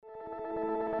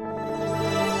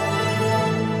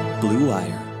Blue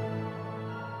Wire.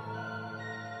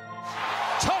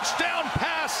 Touchdown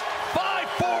pass,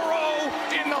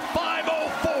 5-4-0 in the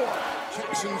 504.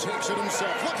 Jackson takes it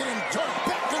himself, looking in dirt,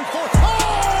 back and forth.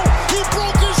 Oh! He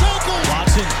broke his ankle!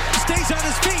 Watson stays on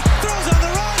his feet, throws on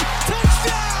the run,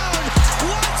 touchdown!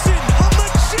 Watson, a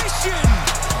magician!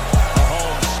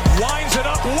 Mahomes winds it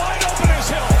up, wide open as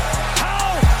Hill.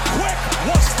 How quick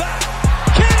was that?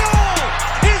 Kittle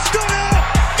is gonna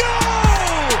go!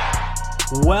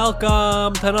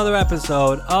 Welcome to another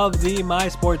episode of the My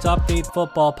Sports Update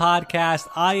Football Podcast.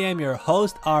 I am your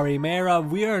host, Ari Mera.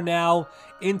 We are now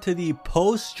into the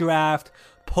post-draft,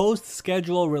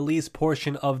 post-schedule release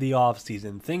portion of the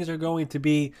offseason. Things are going to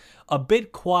be a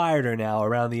bit quieter now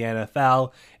around the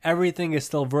NFL. Everything is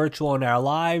still virtual in our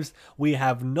lives. We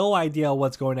have no idea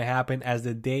what's going to happen as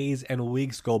the days and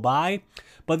weeks go by.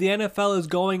 But the NFL is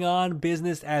going on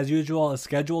business as usual. A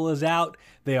schedule is out.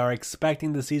 They are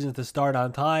expecting the season to start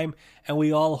on time, and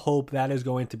we all hope that is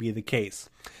going to be the case.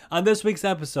 On this week's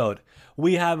episode,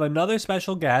 we have another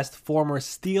special guest, former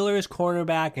Steelers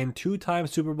cornerback and two-time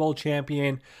Super Bowl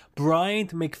champion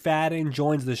Bryant McFadden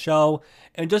joins the show.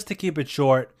 And just to keep it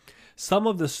short, some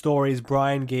of the stories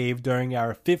Brian gave during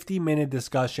our 50-minute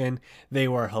discussion, they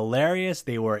were hilarious,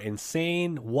 they were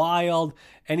insane, wild,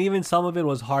 and even some of it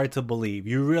was hard to believe.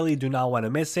 You really do not want to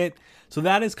miss it. So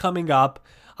that is coming up.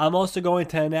 I'm also going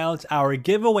to announce our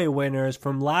giveaway winners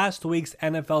from last week's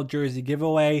NFL jersey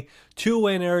giveaway. 2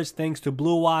 winners thanks to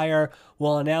BlueWire.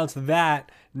 We'll announce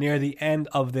that near the end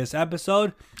of this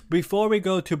episode. Before we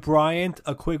go to Bryant,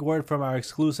 a quick word from our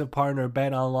exclusive partner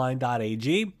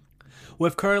betonline.ag.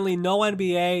 With currently no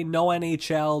NBA, no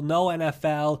NHL, no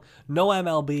NFL, no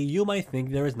MLB, you might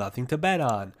think there is nothing to bet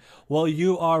on. Well,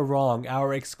 you are wrong.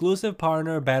 Our exclusive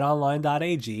partner,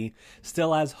 betonline.ag,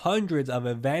 still has hundreds of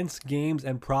events, games,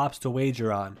 and props to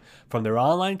wager on. From their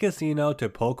online casino to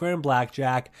poker and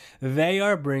blackjack, they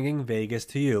are bringing Vegas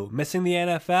to you. Missing the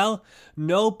NFL?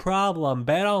 No problem.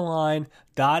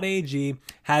 BetOnline.ag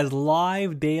has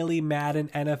live daily Madden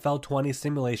NFL 20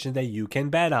 simulations that you can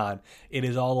bet on. It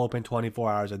is all open 24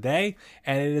 hours a day,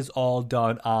 and it is all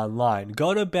done online.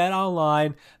 Go to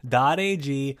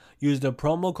betonline.ag, use the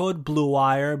promo code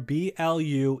BlueWire,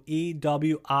 BLUEWIRE,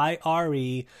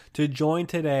 to join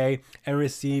today and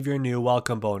receive your new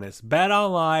welcome bonus.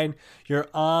 BetOnline, your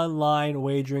online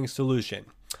wagering solution.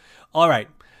 All right.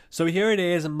 So here it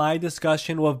is, my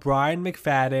discussion with Bryant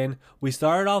McFadden. We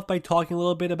started off by talking a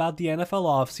little bit about the NFL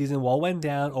offseason, what went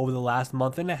down over the last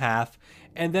month and a half,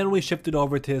 and then we shifted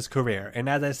over to his career. And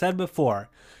as I said before,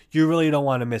 you really don't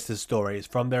want to miss his stories.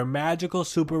 From their magical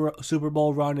Super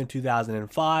Bowl run in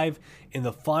 2005, in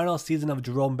the final season of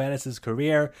Jerome Bettis'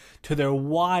 career, to their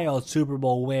wild Super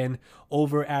Bowl win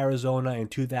over Arizona in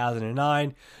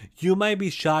 2009. You might be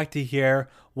shocked to hear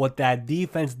what that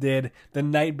defense did the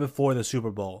night before the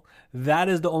Super Bowl. That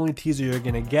is the only teaser you're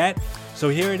going to get. So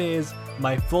here it is,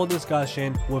 my full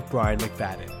discussion with Bryant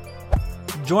McFadden.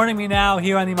 Joining me now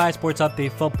here on the My Sports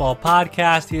Update Football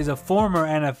Podcast, he is a former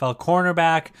NFL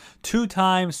cornerback,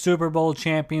 2-time Super Bowl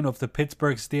champion of the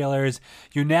Pittsburgh Steelers.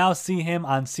 You now see him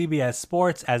on CBS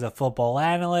Sports as a football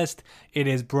analyst. It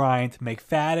is Bryant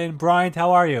McFadden. Bryant,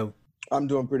 how are you? I'm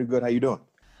doing pretty good. How you doing?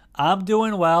 I'm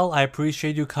doing well. I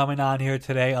appreciate you coming on here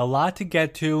today. A lot to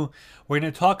get to. We're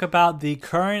going to talk about the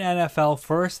current NFL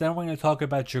first, then we're going to talk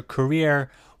about your career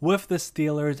with the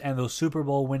Steelers and those Super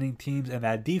Bowl winning teams and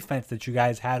that defense that you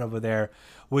guys had over there,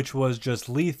 which was just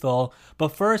lethal. But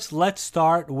first, let's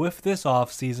start with this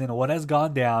offseason, what has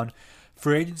gone down.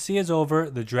 Free agency is over,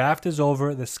 the draft is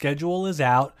over, the schedule is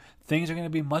out. Things are going to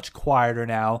be much quieter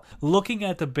now. Looking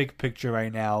at the big picture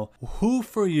right now, who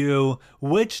for you,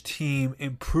 which team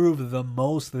improved the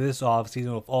most this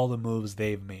offseason with all the moves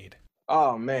they've made?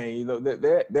 Oh, man, you know,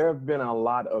 there have been a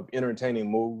lot of entertaining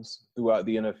moves throughout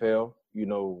the NFL. You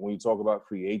know, when you talk about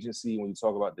free agency, when you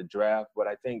talk about the draft, but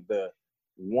I think the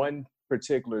one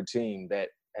particular team that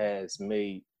has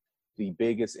made the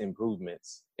biggest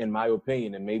improvements, in my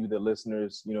opinion, and maybe the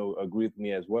listeners, you know, agree with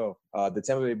me as well, the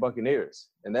Tampa Bay Buccaneers.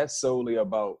 And that's solely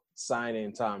about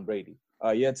signing Tom Brady.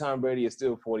 Tom Brady is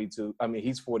still 42. I mean,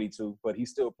 he's 42, but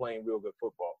he's still playing real good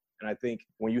football. And I think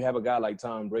when you have a guy like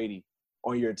Tom Brady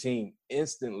on your team,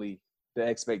 instantly the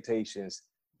expectations,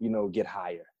 you know, get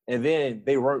higher. And then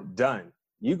they weren't done.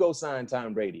 You go sign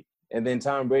Tom Brady. And then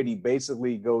Tom Brady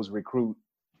basically goes recruit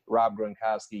Rob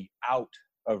Gronkowski out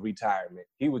of retirement.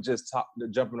 He was just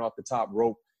jumping off the top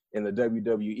rope in the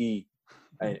WWE.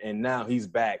 And now he's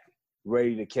back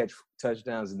ready to catch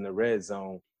touchdowns in the red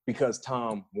zone because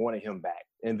Tom wanted him back.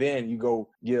 And then you go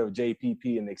give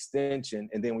JPP an extension.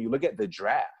 And then when you look at the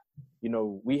draft,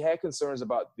 We had concerns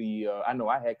about I know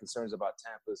I had concerns about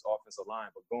Tampa's offensive line,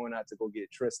 but going out to go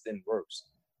get Tristan Wirfs,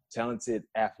 talented,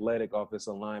 athletic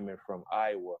offensive lineman from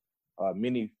Iowa.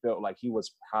 Many felt like he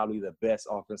was probably the best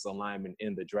offensive lineman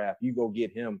in the draft. You go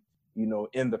get him,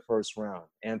 in the first round.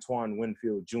 Antoine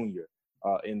Winfield Jr.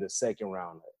 In the second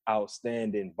round.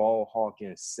 Outstanding ball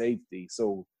hawking safety.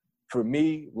 So for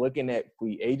me, looking at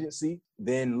free agency,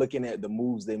 then looking at the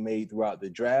moves they made throughout the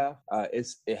draft,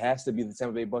 it has to be the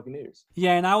Tampa Bay Buccaneers.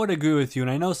 Yeah, and I would agree with you.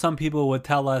 And I know some people would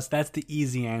tell us that's the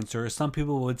easy answer. Some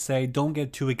people would say don't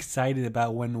get too excited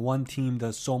about when one team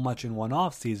does so much in one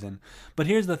offseason. But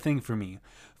here's the thing for me.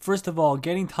 First of all,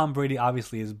 getting Tom Brady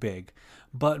obviously is big.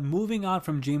 But moving on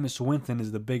from Jameis Winston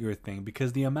is the bigger thing,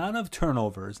 because the amount of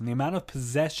turnovers and the amount of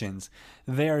possessions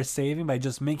they are saving by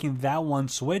just making that one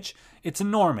switch, it's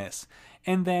enormous.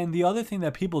 And then the other thing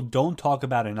that people don't talk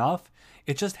about enough,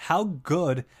 it's just how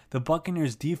good the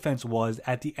Buccaneers defense was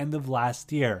at the end of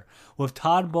last year. With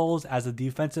Todd Bowles as a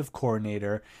defensive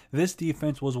coordinator, this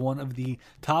defense was one of the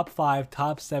top 5,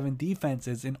 top 7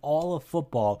 defenses in all of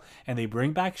football. And they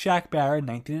bring back Shaq Barrett,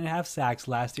 19.5 sacks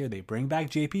last year. They bring back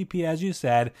JPP, as you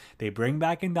said. They bring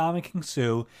back Ndamukong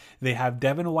Suh. They have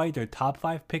Devin White, their top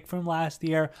 5 pick from last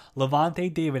year. Levante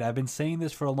David, I've been saying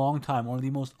this for a long time, one of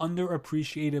the most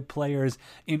underappreciated players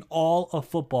in all of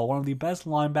football. One of the best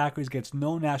linebackers, gets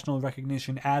no national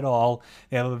recognition at all.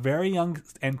 They have a very young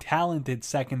and talented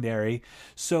secondary.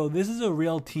 So this is a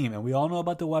real team, and we all know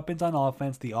about the weapons on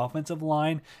offense. The offensive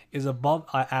line is above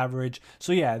average.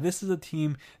 So yeah, this is a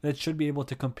team that should be able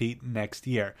to compete next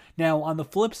year. Now, on the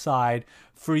flip side,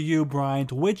 for you,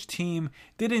 Bryant, which team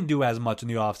didn't do as much in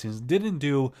the offseason, didn't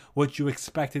do what you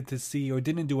expected to see, or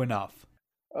didn't do enough?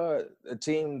 A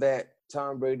team that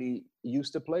Tom Brady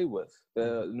used to play with,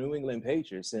 the New England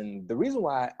Patriots. And the reason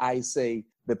why I say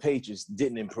the Patriots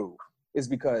didn't improve is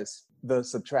because the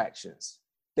subtractions.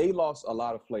 They lost a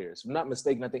lot of players. If I'm not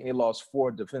mistaken, I think they lost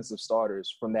 4 defensive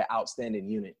starters from that outstanding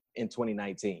unit in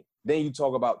 2019. Then you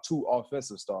talk about 2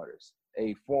 offensive starters,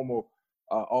 a former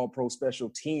all-pro special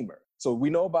teamer. So we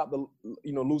know about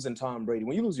losing Tom Brady.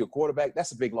 When you lose your quarterback,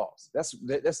 that's a big loss. That's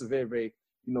a very, very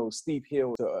steep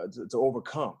hill to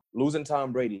overcome, losing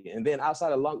Tom Brady. And then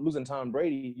outside of losing Tom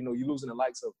Brady, you're losing the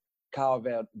likes of Kyle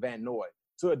Van Noy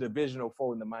to a divisional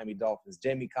foe in the Miami Dolphins,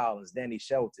 Jamie Collins, Danny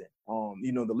Shelton.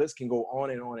 The list can go on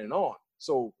and on and on.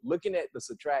 So looking at the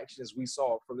subtractions we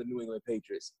saw from the New England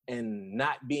Patriots and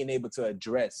not being able to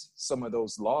address some of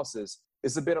those losses,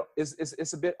 it's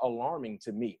a bit alarming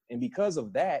to me. And because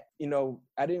of that,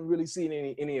 I didn't really see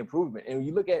any improvement. And when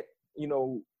you look at,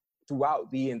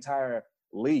 throughout the entire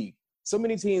league, so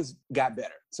many teams got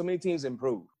better. So many teams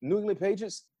improved. New England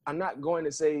Patriots, I'm not going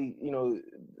to say,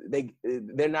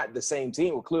 they're not the same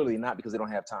team. Well, clearly not, because they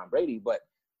don't have Tom Brady. But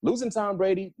losing Tom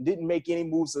Brady didn't make any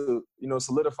moves to,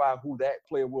 solidify who that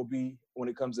player will be when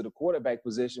it comes to the quarterback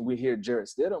position. We hear Jarrett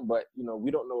Stidham, but,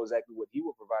 we don't know exactly what he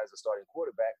will provide as a starting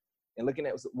quarterback. And looking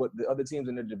at what the other teams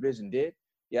in the division did,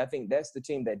 yeah, I think that's the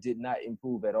team that did not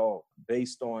improve at all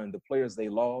based on the players they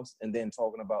lost, and then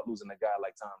talking about losing a guy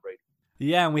like Tom Brady.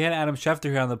 Yeah, and we had Adam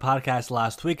Schefter here on the podcast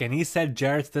last week, and he said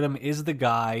Jarrett Stidham is the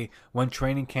guy when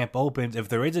training camp opens, if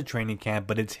there is a training camp,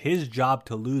 but it's his job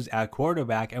to lose at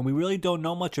quarterback, and we really don't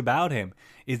know much about him.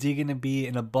 Is he going to be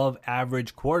an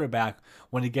above-average quarterback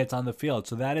when he gets on the field?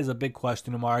 So that is a big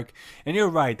question mark. And you're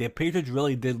right, the Patriots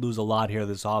really did lose a lot here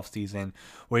this offseason,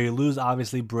 where you lose,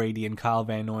 obviously, Brady and Kyle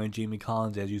Van Noy and Jamie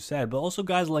Collins, as you said, but also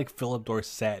guys like Philip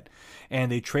Dorsett.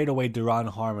 And they trade away Deron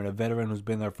Harmon, a veteran who's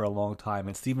been there for a long time,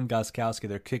 and Steven Gostkowski,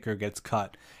 their kicker, gets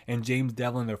cut, and James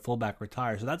Devlin, their fullback,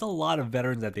 retires. So that's a lot of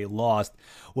veterans that they lost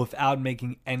without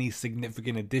making any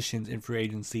significant additions in free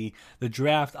agency. The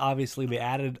draft, obviously, they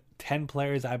added 10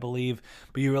 players, I believe,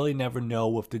 but you really never know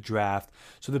with the draft.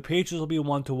 So the Patriots will be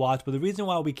one to watch, but the reason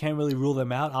why we can't really rule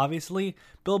them out, obviously,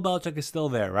 Bill Belichick is still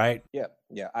there, right?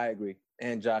 Yeah, I agree.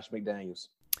 And Josh McDaniels.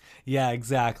 Yeah,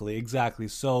 exactly.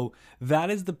 So that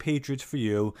is the Patriots for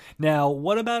you. Now,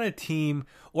 what about a team,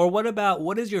 or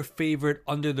what is your favorite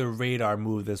under-the-radar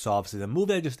move this offseason? A move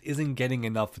that just isn't getting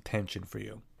enough attention for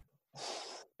you?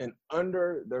 An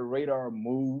under-the-radar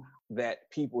move that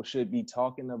people should be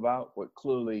talking about, but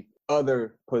clearly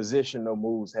other positional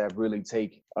moves have really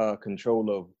taken control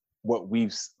of what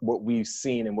we've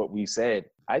seen and what we've said.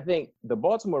 I think the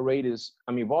Baltimore Ravens,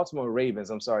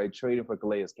 traded for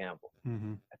Calais Campbell.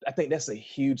 Mm-hmm. I think that's a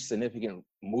huge, significant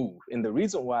move. And the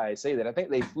reason why I say that, I think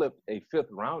they flipped a 5th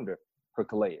rounder for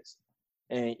Calais.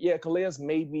 And yeah, Calais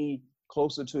may be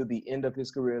closer to the end of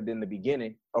his career than the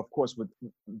beginning, of course,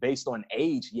 based on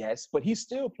age, yes, but he's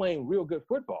still playing real good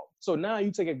football. So now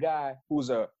you take a guy who's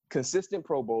a consistent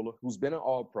Pro Bowler, who's been an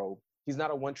All-Pro, He's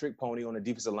not a one-trick pony on the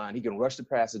defensive line. He can rush the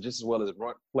passer just as well as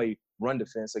play run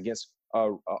defense against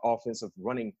offensive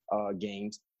running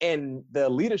games. And the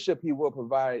leadership he will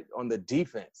provide on the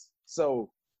defense.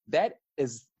 So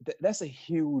that's a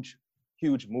huge,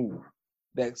 huge move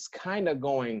that's kind of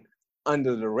going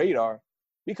under the radar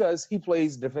because he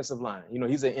plays defensive line.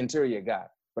 He's an interior guy.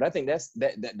 But I think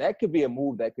that could be a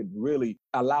move that could really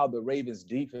allow the Ravens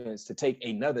defense to take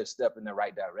another step in the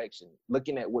right direction.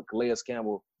 Looking at what Calais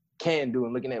Campbell can do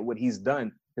and looking at what he's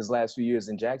done his last few years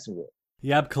in Jacksonville.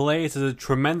 Yep, Calais is a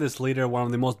tremendous leader, one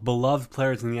of the most beloved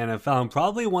players in the NFL, and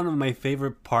probably one of my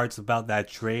favorite parts about that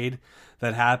trade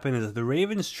that happened is that the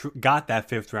Ravens got that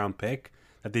 5th-round pick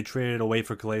that they traded away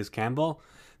for Calais Campbell.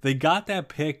 They got that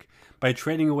pick by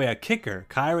trading away a kicker,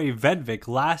 Kyrie Vedvik,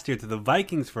 last year to the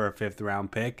Vikings for a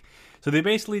 5th-round pick. So they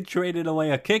basically traded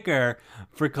away a kicker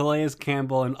for Calais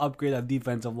Campbell and upgrade that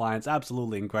defensive line. It's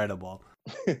absolutely incredible.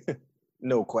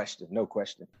 No question.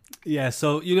 Yeah,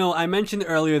 so, I mentioned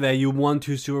earlier that you won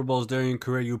 2 Super Bowls during your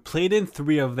career. You played in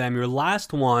 3 of them. Your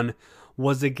last one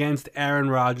was against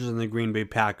Aaron Rodgers and the Green Bay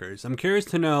Packers. I'm curious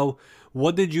to know,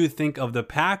 what did you think of the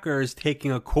Packers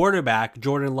taking a quarterback,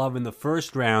 Jordan Love, in the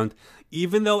 1st round?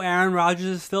 Even though Aaron Rodgers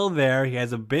is still there, he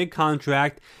has a big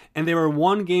contract, and they were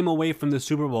 1 game away from the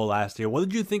Super Bowl last year. What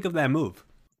did you think of that move?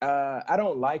 I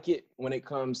don't like it when it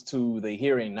comes to the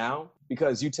here and now,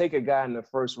 because you take a guy in the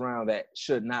 1st round that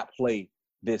should not play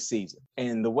this season.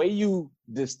 And the way you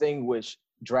distinguish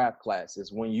draft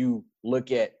classes, when you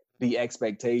look at the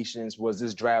expectations, was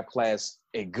this draft class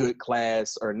a good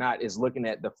class or not, is looking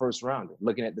at the 1st rounder,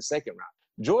 looking at the 2nd round.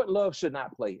 Jordan Love should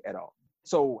not play at all.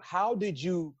 So how did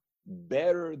you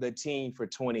better the team for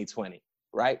 2020,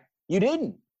 right? You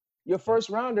didn't. Your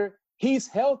 1st rounder, he's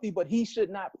healthy, but he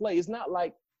should not play. It's not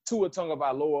like Tua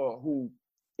Tagovailoa, who,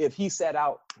 if he sat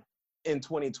out in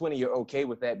 2020, you're okay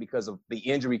with that because of the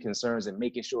injury concerns and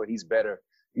making sure he's better,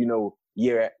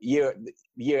 year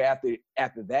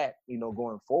after that,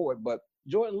 going forward. But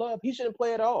Jordan Love, he shouldn't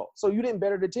play at all. So you didn't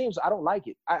better the team. So I don't like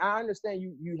it. I understand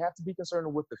you have to be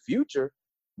concerned with the future,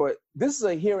 but this is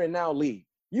a here and now league.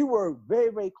 You were very,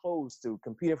 very close to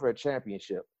competing for a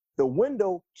championship.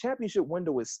 The championship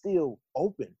window is still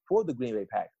open for the Green Bay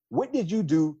Packers. What did you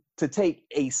do to take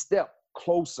a step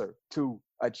closer to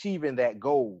achieving that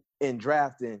goal in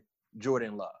drafting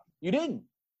Jordan Love? You didn't.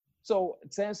 So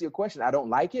to answer your question, I don't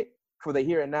like it for the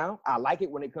here and now. I like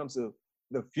it when it comes to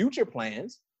the future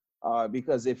plans,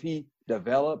 because if he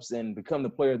develops and become the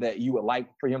player that you would like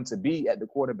for him to be at the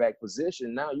quarterback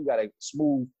position, now you got a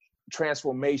smooth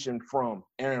transformation from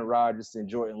Aaron Rodgers and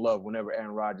Jordan Love whenever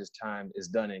Aaron Rodgers' time is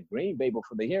done in Green Bay. But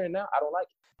for the here and now, I don't like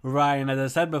it. Right, and as I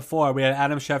said before, we had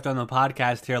Adam Schefter on the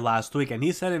podcast here last week, and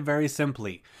he said it very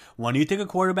simply. When you take a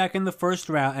quarterback in the 1st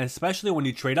round, and especially when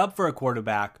you trade up for a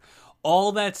quarterback,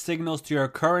 all that signals to your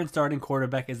current starting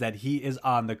quarterback is that he is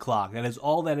on the clock. That is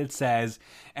all that it says,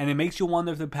 and it makes you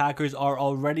wonder if the Packers are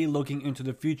already looking into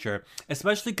the future,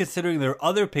 especially considering their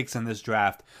other picks in this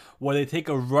draft, where they take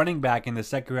a running back in the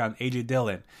 2nd round, A.J.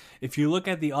 Dillon. If you look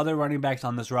at the other running backs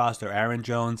on this roster, Aaron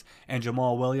Jones and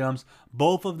Jamal Williams,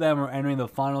 both of them are entering the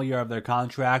final year of their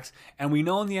contracts, and we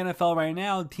know in the NFL right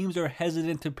now, teams are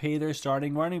hesitant to pay their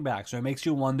starting running backs, so it makes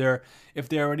you wonder if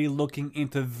they're already looking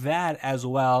into that as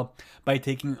well by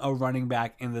taking a running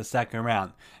back in the 2nd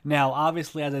round. Now,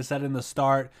 obviously, as I said in the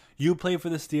start, you played for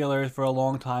the Steelers for a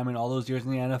long time in all those years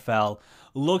in the NFL.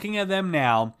 Looking at them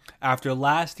now, after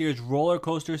last year's roller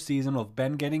coaster season with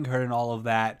Ben getting hurt and all of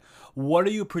that, what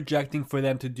are you projecting for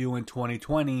them to do in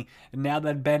 2020 now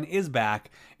that Ben is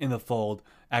back in the fold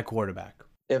at quarterback?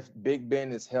 If Big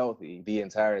Ben is healthy the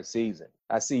entire season,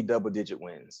 I see double-digit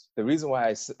wins. The reason why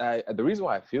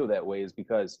I feel that way is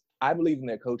because I believe in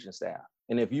their coaching staff.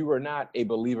 And if you were not a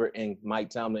believer in Mike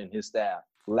Tomlin and his staff,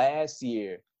 last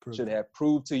year should have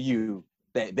proved to you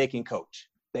that they can coach,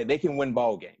 that they can win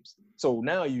ball games. So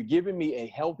now you're giving me a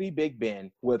healthy Big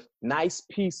Ben with nice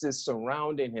pieces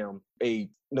surrounding him, a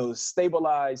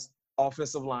stabilized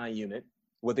offensive line unit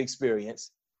with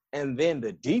experience, and then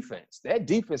the defense. That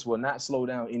defense will not slow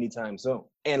down anytime soon.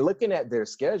 And looking at their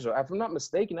schedule, if I'm not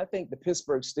mistaken, I think the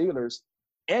Pittsburgh Steelers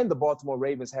and the Baltimore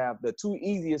Ravens have the 2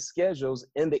 easiest schedules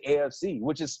in the AFC,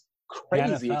 which is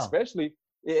crazy, especially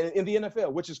in the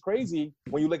NFL, which is crazy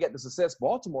when you look at the success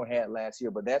Baltimore had last year.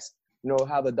 But that's,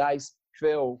 how the dice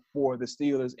fell for the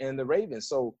Steelers and the Ravens.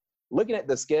 So looking at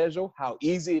the schedule, how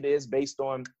easy it is based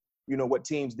on, what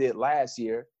teams did last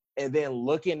year, and then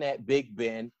looking at Big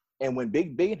Ben, and when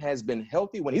Big Ben has been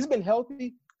healthy, when he's been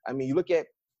healthy, I mean, you look at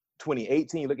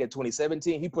 2018, you look at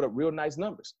 2017, he put up real nice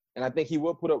numbers. And I think he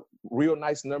will put up real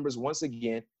nice numbers once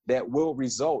again that will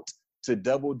result to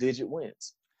double-digit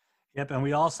wins. Yep, and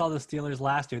we all saw the Steelers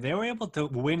last year. They were able to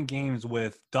win games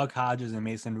with Duck Hodges and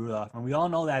Mason Rudolph. And we all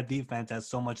know that defense has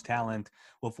so much talent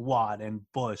with Watt and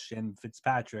Bush and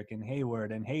Fitzpatrick and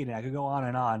Hayward and Hayden. I could go on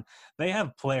and on. They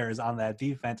have players on that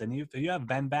defense. And if you have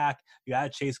Ben back, you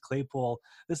add Chase Claypool.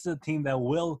 This is a team that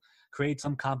will create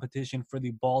some competition for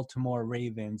the Baltimore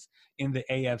Ravens in the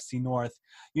AFC North.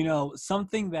 You know,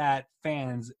 something that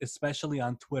fans, especially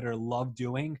on Twitter, love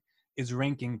doing is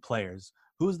ranking players.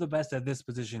 Who's the best at this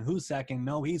position? Who's second?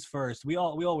 No, he's first. We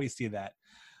always see that.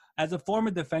 As a former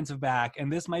defensive back,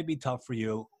 and this might be tough for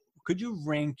you, could you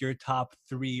rank your top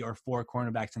 3 or 4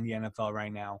 cornerbacks in the NFL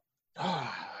right now?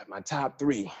 My top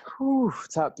 3.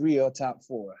 Top 3 or top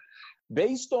 4.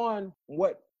 Based on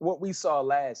what we saw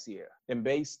last year and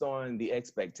based on the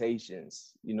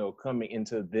expectations, you know, coming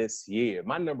into this year,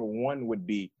 my number 1 would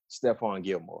be Stephon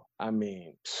Gilmore. I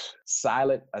mean,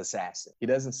 silent assassin. He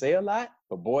doesn't say a lot,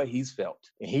 but boy, he's felt.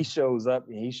 And he shows up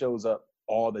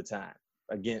all the time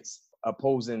against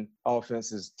opposing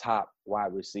offense's top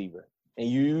wide receiver. And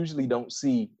you usually don't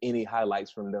see any highlights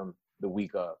from them the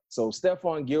week of. So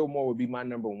Stephon Gilmore would be my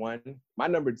number 1. My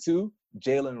number 2,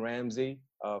 Jalen Ramsey,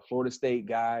 Florida State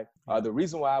guy. The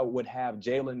reason why I would have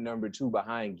Jalen number 2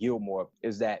 behind Gilmore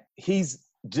is that he's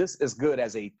just as good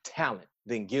as a talent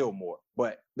than Gilmore.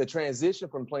 But the transition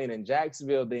from playing in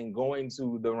Jacksonville, then going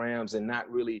to the Rams and not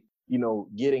really, you know,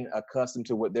 getting accustomed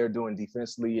to what they're doing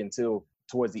defensively until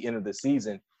towards the end of the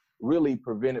season really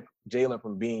prevented Jalen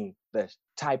from being the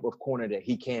type of corner that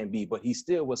he can be. But he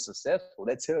still was successful.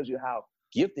 That tells you how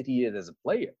gifted he is as a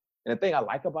player. And the thing I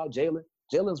like about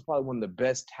Jalen's probably one of the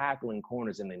best tackling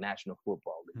corners in the National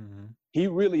Football League. Mm-hmm. He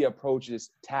really approaches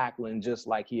tackling just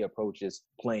like he approaches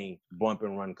playing bump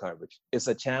and run coverage. It's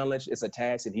a challenge. It's a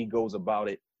task, and he goes about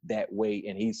it that way,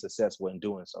 and he's successful in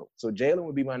doing so. So Jalen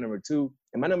would be my number 2,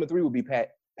 and my number 3 would be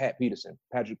Patrick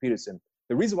Peterson.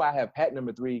 The reason why I have Pat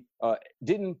number 3,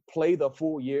 didn't play the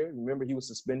full year. Remember, he was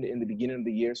suspended in the beginning of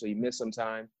the year, so he missed some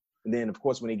time. And then, of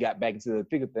course, when he got back into the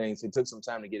thick of things, it took some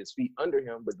time to get his feet under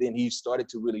him, but then he started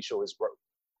to really show his growth.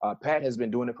 Pat has been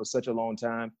doing it for such a long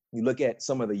time. You look at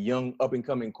some of the young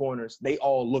up-and-coming corners, they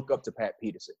all look up to Pat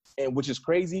Peterson, and which is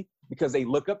crazy because they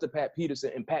look up to Pat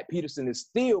Peterson, and Pat Peterson is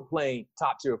still playing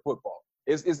top-tier football.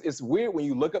 It's weird when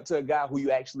you look up to a guy who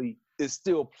you actually is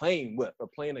still playing with or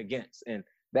playing against, and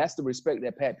that's the respect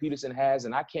that Pat Peterson has,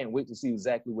 and I can't wait to see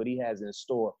exactly what he has in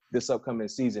store this upcoming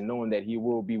season, knowing that he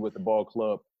will be with the ball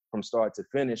club from start to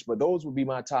finish. But those would be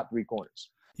my top 3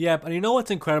 corners. Yeah, but you know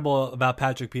what's incredible about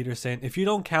Patrick Peterson? If you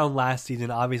don't count last season,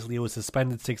 obviously it was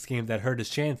suspended 6 games that hurt his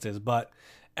chances, but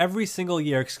every single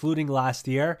year, excluding last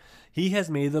year, he has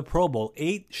made the Pro Bowl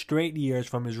 8 straight years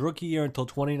from his rookie year until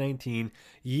 2019.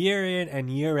 Year in and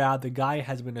year out, the guy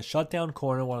has been a shutdown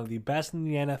corner, one of the best in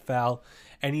the NFL,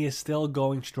 and he is still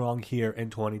going strong here in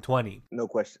 2020. No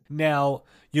question. Now,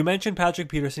 you mentioned Patrick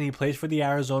Peterson. He plays for the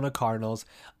Arizona Cardinals.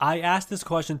 I asked this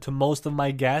question to most of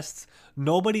my guests.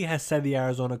 Nobody has said the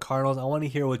Arizona Cardinals. I want to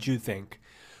hear what you think.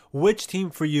 Which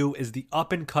team for you is the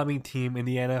up-and-coming team in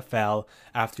the NFL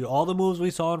after all the moves we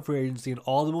saw in free agency and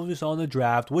all the moves we saw in the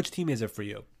draft? Which team is it for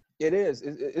you? It is.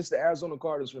 It's the Arizona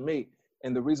Cardinals for me.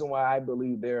 And the reason why I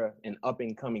believe they're an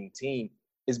up-and-coming team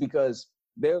is because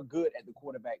they're good at the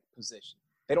quarterback position.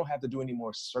 They don't have to do any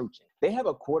more searching. They have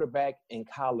a quarterback in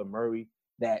Kyler Murray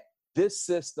that this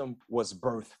system was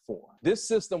birthed for. This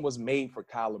system was made for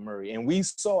Kyler Murray. And we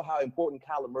saw how important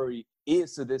Kyler Murray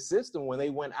is to this system when they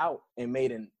went out and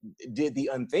did the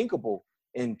unthinkable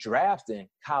in drafting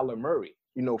Kyler Murray,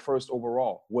 you know, first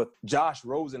overall with Josh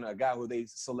Rosen, a guy who they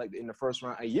selected in the first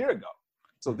round a year ago.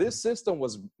 So this system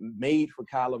was made for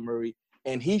Kyler Murray,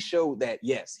 and he showed that,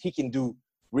 yes, he can do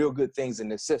real good things in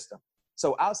this system.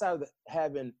 So outside of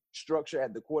having structure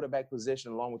at the quarterback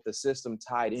position along with the system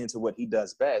tied into what he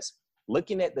does best,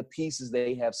 looking at the pieces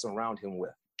they have surrounded him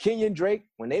with. Kenyon Drake,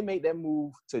 when they made that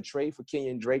move to trade for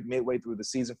Kenyon Drake midway through the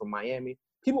season from Miami,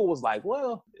 people was like,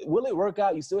 well, will it work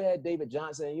out? You still had David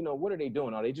Johnson. You know, what are they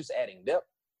doing? Are they just adding depth?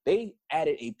 They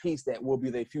added a piece that will be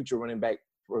their future running back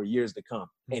for years to come.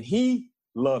 And he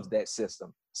loves that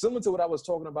system. Similar to what I was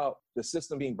talking about, the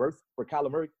system being birthed for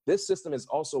Kyler Murray, this system is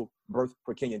also birthed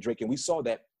for Kenyon Drake. And we saw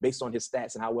that based on his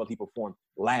stats and how well he performed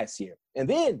last year. And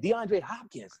then DeAndre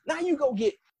Hopkins. Now you go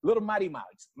get little Mighty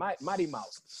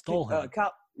Mouse. Stole him.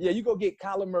 You go get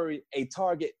Kyler Murray a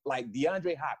target like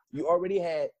DeAndre Hopkins. You already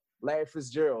had Larry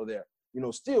Fitzgerald there, you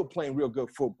know, still playing real good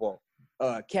football.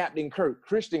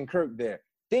 Christian Kirk there.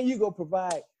 Then you go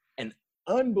provide an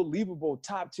unbelievable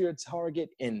top-tier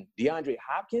target in DeAndre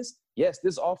Hopkins. Yes,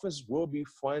 this offense will be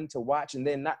fun to watch. And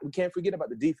then we can't forget about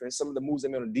the defense. Some of the moves they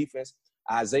made on defense,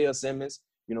 Isaiah Simmons,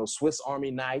 Swiss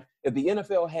Army knife. If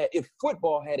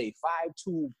football had a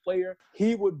 5-tool player,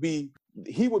 he would be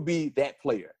that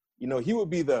player. He would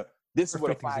be this is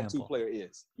what a 5-2 player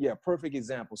is. Yeah, perfect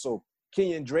example. So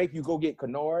Kenyon Drake, you go get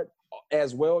Kennard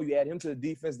as well. You add him to the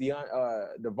defense,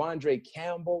 Devondre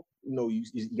Campbell. You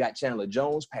got Chandler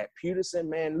Jones, Pat Peterson.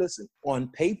 Man, listen, on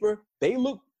paper, they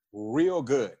look real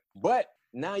good. But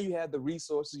now you have the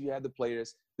resources, you have the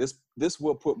players. This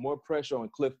will put more pressure on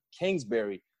Cliff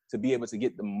Kingsbury to be able to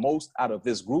get the most out of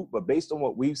this group. But based on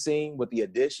what we've seen with the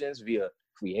additions via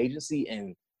free agency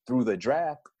and through the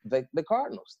draft, the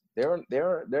Cardinals, they're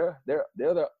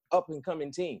the up and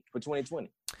coming team for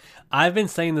 2020. I've been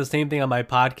saying the same thing on my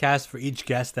podcast for each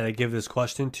guest that I give this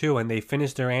question to, and they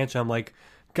finish their answer. I'm like,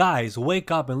 guys,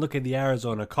 wake up and look at the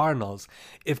Arizona Cardinals.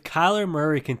 If Kyler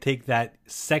Murray can take that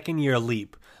second-year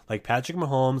leap, like Patrick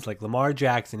Mahomes, like Lamar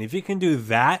Jackson, if he can do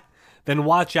that, then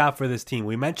watch out for this team.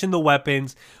 We mentioned the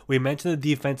weapons. We mentioned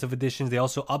the defensive additions. They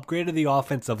also upgraded the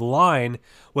offensive line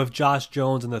with Josh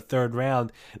Jones in the third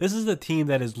round. This is a team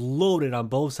that is loaded on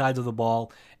both sides of the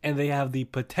ball, and they have the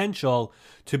potential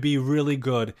to be really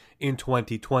good in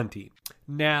 2020.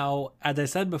 Now, as I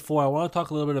said before, I want to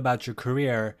talk a little bit about your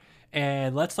career.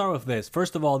 And let's start with this.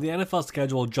 First of all, the NFL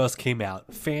schedule just came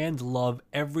out. Fans love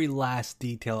every last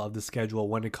detail of the schedule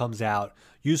when it comes out.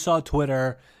 You saw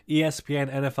Twitter, ESPN,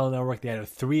 NFL Network, they had a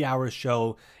 3-hour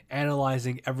show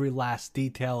analyzing every last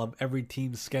detail of every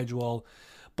team's schedule.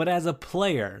 But as a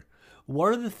player,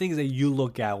 what are the things that you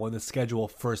look at when the schedule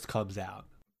first comes out?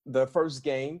 The first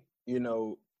game,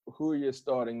 who you're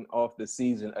starting off the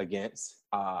season against,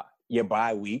 your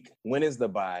bye week, when is the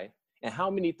bye, and how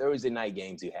many Thursday night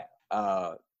games you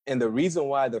have. And the reason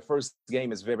why the first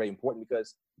game is very, very important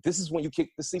because this is when you kick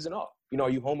the season off. Are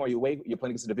you home or are you away? You're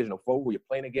playing against a divisional foe who you're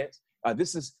playing against.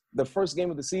 This is the first game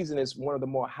of the season is one of the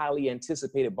more highly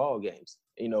anticipated ball games.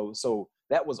 So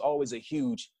that was always a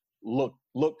huge look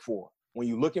for. When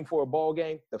you're looking for a ball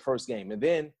game, the first game. And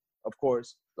then, of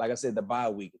course, like I said, the bye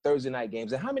week, Thursday night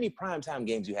games. And how many primetime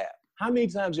games you have? How many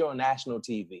times you're on national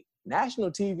TV? National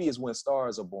TV is when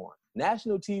stars are born.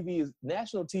 National TV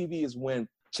is when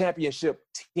championship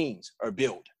teams are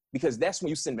built because that's when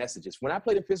you send messages. When I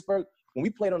played in Pittsburgh, when we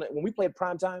played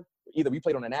primetime, either we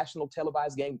played on a national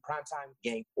televised game, primetime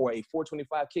game, or a 4:25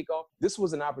 kickoff, this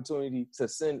was an opportunity to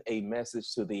send a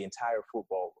message to the entire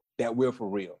football that we're for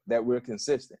real, that we're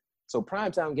consistent. So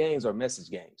primetime games are message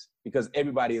games because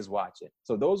everybody is watching.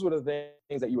 So those were the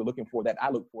things that you were looking for that I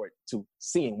looked forward to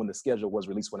seeing when the schedule was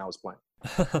released when I was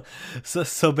playing.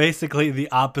 So basically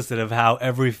the opposite of how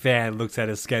every fan looks at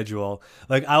a schedule.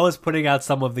 Like I was putting out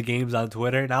some of the games on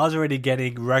Twitter and I was already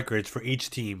getting records for each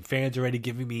team. Fans already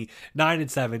giving me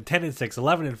 9-7, 10-6,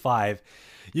 11-5.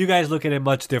 You guys look at it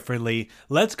much differently.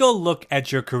 Let's go look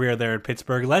at your career there in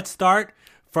Pittsburgh. Let's start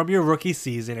from your rookie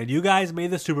season, and you guys made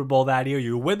the Super Bowl that year.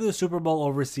 You win the Super Bowl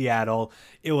over Seattle.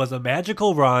 It was a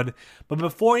magical run, but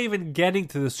before even getting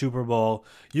to the Super Bowl,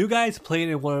 you guys played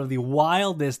in one of the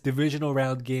wildest divisional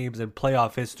round games in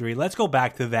playoff history. Let's go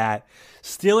back to that.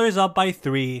 Steelers up by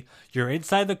 3. You're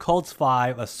inside the Colts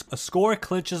 5. A score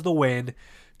clinches the win.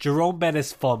 Jerome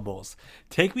Bettis fumbles.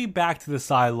 Take me back to the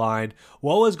sideline.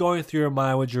 What was going through your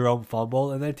mind when Jerome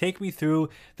fumbled? And then take me through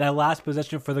that last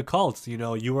possession for the Colts.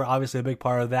 You were obviously a big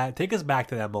part of that. Take us back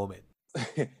to that moment.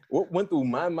 What went through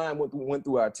my mind, what went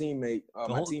through our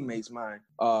teammate's mind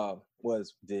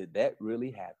was, did that really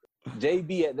happen?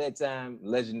 JB at that time,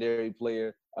 legendary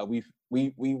player. We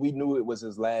knew it was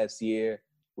his last year.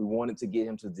 We wanted to get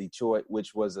him to Detroit,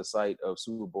 which was the site of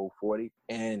Super Bowl 40.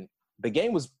 And the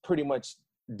game was pretty much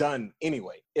done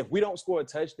anyway. If we don't score a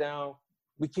touchdown,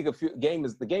 we kick the game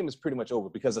is pretty much over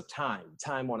because of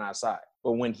time on our side.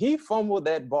 But when he fumbled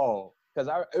that ball, because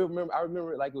I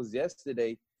remember it like it was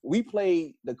yesterday, we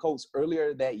played the Colts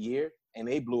earlier that year and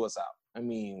they blew us out. I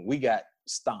mean, we got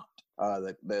stomped.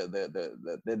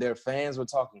 Their fans were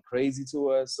talking crazy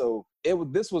to us. So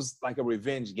this was like a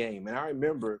revenge game. And I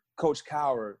remember Coach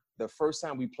Cowher, the first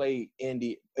time we played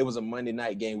Indy, it was a Monday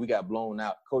night game. We got blown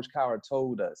out. Coach Cowher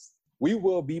told us, we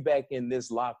will be back in this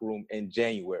locker room in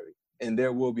January, and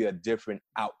there will be a different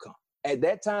outcome. At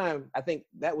that time, I think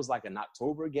that was like an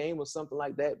October game or something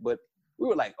like that. But we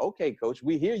were like, okay, Coach,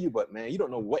 we hear you, but, man, you don't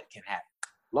know what can happen.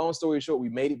 Long story short, we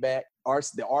made it back.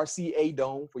 The RCA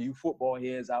Dome, for you football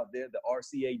heads out there, the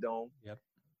RCA Dome. Yep.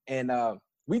 And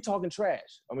we talking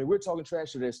trash. I mean, we're talking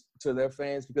trash to their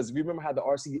fans because if you remember how the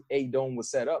RCA Dome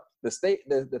was set up,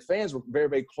 the fans were very,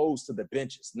 very close to the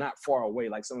benches, not far away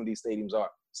like some of these stadiums are.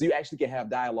 So you actually can have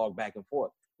dialogue back and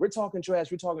forth. We're talking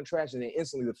trash, and then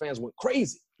instantly the fans went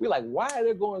crazy. We're like, why are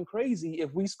they going crazy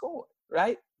if we scored,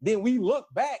 right? Then we look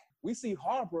back, we see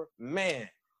Harper, man,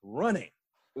 running.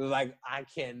 Like, I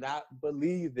cannot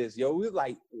believe this, yo. We're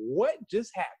like, what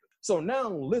just happened? So now,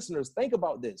 listeners, think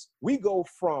about this. We go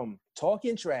from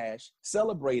talking trash,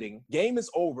 celebrating, game is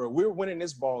over, we're winning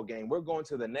this ball game, we're going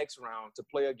to the next round to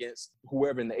play against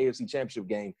whoever in the AFC Championship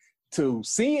game, to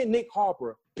seeing Nick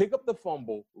Harper pick up the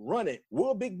fumble, run it.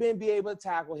 Will Big Ben be able to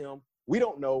tackle him? We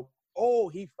don't know. Oh,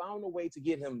 he found a way to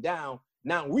get him down.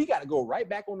 Now we got to go right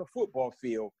back on the football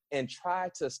field and try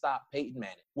to stop Peyton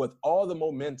Manning with all the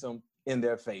momentum in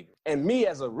their favor. And me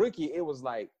as a rookie, it was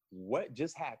like, what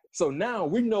just happened? So now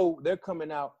we know they're coming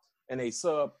out in a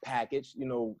sub package,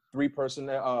 3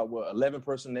 personnel, 11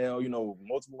 personnel,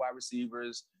 multiple wide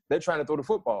receivers. They're trying to throw the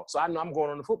football. So I know I'm going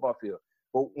on the football field.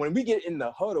 But when we get in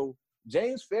the huddle,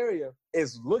 James Ferrier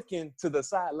is looking to the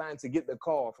sideline to get the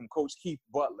call from Coach Keith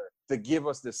Butler to give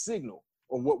us the signal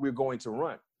on what we're going to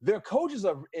run. Their coaches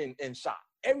are in shock.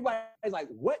 Everybody's like,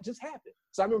 what just happened?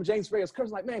 So I remember James Ferrier's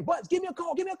cursing like, man, Butts, give me a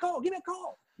call.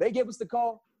 They gave us the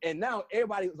call, and now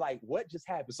everybody was like, what just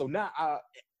happened? So now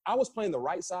I was playing the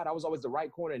right side. I was always the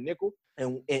right corner and nickel.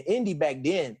 And in Indy back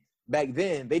then,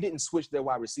 they didn't switch their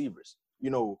wide receivers.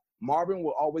 Marvin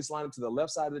will always line up to the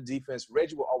left side of the defense.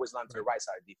 Reggie will always line up to the right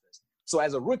side of the defense. So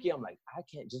as a rookie, I'm like,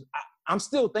 I'm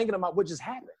still thinking about what just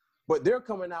happened. But they're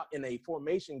coming out in a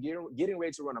formation, getting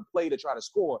ready to run a play to try to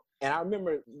score. And I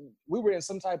remember we were in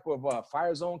some type of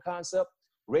fire zone concept.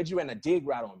 Reggie ran a dig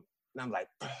route on me. And I'm like,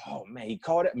 oh, man, he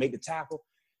caught it, made the tackle.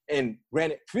 And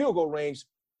granted, field goal range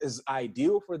is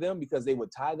ideal for them because they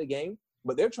would tie the game.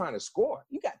 But they're trying to score.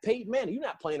 You got Peyton Manning. You're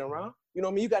not playing around. You know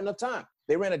what I mean? You got enough time.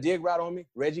 They ran a dig route on me.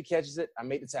 Reggie catches it. I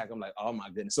made the tackle. I'm like, oh, my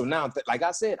goodness. So now, like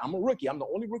I said, I'm a rookie. I'm the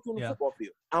only rookie on the football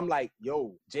field. I'm like,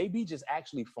 yo, JB just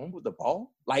actually fumbled the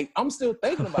ball? Like, I'm still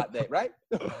thinking about that, right?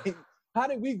 How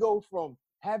did we go from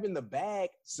having the bag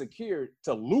secured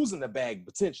to losing the bag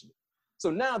potentially? So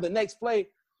now the next play,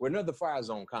 we're another fire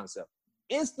zone concept.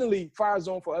 Instantly, fire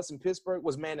zone for us in Pittsburgh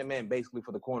was man-to-man basically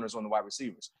for the corners on the wide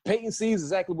receivers. Peyton sees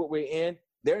exactly what we're in.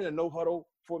 They're in a no-huddle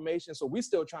formation, so we're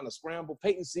still trying to scramble.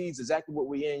 Peyton sees exactly what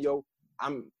we're in, yo.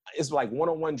 It's like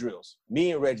one-on-one drills.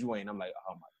 Me and Reggie Wayne, I'm like,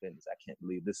 oh, my goodness, I can't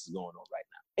believe this is going on right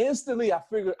now. Instantly, I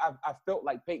figured I felt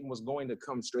like Peyton was going to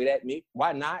come straight at me.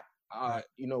 Why not?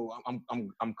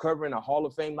 I'm covering a Hall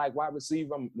of Fame-like wide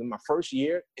receiver. I'm in my first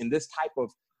year in this type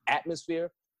of atmosphere,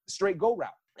 straight go route.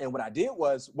 And what I did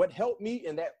was, what helped me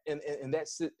in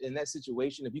that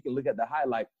situation, if you can look at the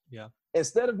highlight,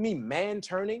 instead of me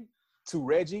man-turning to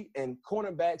Reggie and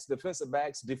cornerbacks, defensive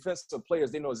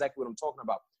players, they know exactly what I'm talking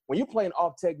about. When you're playing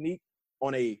off technique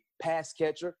on a pass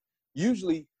catcher,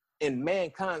 usually in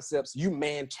man concepts, you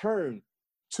man-turn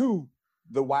to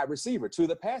the wide receiver, to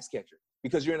the pass catcher,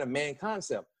 because you're in a man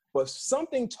concept. But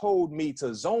something told me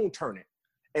to zone turn it.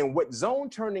 And what zone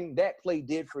turning that play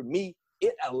did for me,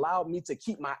 it allowed me to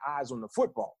keep my eyes on the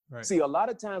football. Right. See, a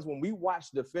lot of times when we watch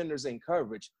defenders in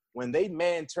coverage, when they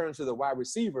man turn to the wide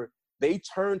receiver, they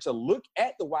turn to look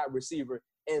at the wide receiver,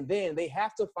 and then they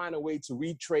have to find a way to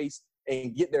retrace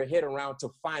and get their head around to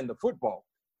find the football.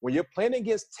 When you're playing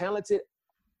against talented,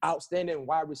 outstanding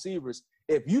wide receivers,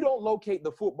 if you don't locate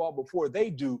the football before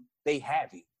they do, they have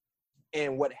you.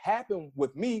 And what happened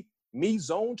with me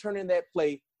zone turning that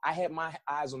play, I had my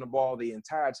eyes on the ball the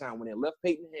entire time when it left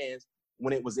Peyton's hands,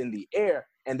 when it was in the air,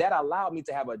 and that allowed me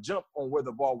to have a jump on where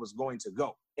the ball was going to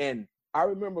go. And I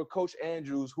remember Coach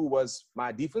Andrews, who was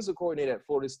my defensive coordinator at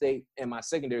Florida State and my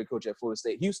secondary coach at Florida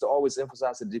State, he used to always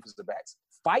emphasize to the defensive backs,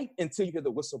 fight until you hear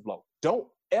the whistle blow. Don't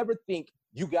ever think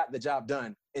you got the job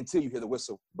done until you hear the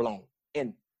whistle blown.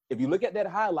 And if you look at that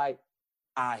highlight,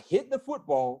 I hit the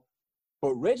football,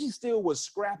 but Reggie still was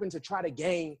scrapping to try to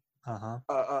gain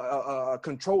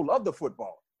control of the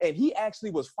football. And he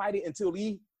actually was fighting until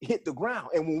he hit the ground.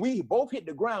 And when we both hit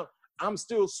the ground, I'm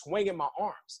still swinging my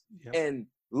arms. Yep. And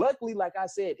luckily, like I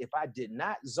said, if I did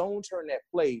not zone turn that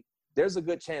play, there's a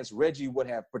good chance Reggie would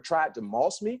have tried to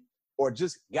moss me or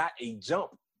just got a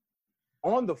jump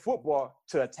on the football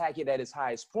to attack it at its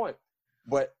highest point.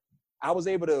 But I was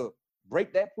able to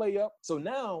break that play up. So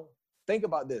now think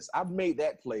about this. I've made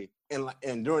that play,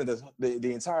 and during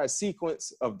the entire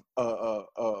sequence of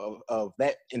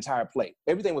that entire play,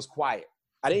 everything was quiet.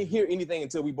 I didn't hear anything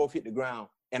until we both hit the ground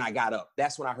and I got up.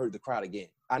 That's when I heard the crowd again.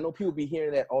 I know people be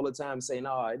hearing that all the time saying,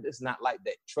 no, it's not like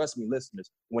that. Trust me,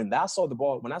 listeners. When I saw the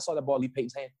ball leave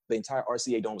Peyton's hand, the entire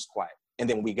RCA Dome was quiet. And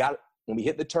then when we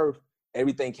hit the turf,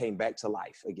 everything came back to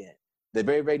life again. The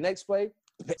very, very next play,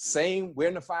 same, we're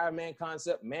in the fireman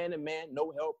concept, man to man,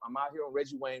 no help. I'm out here on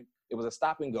Reggie Wayne. It was a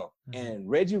stop and go. Mm-hmm. And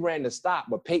Reggie ran the stop,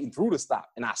 but Peyton threw the stop.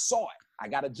 And I saw it. I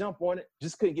got a jump on it.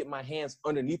 Just couldn't get my hands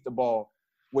underneath the ball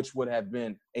which would have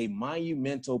been a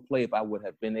monumental play if I would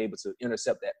have been able to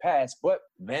intercept that pass. But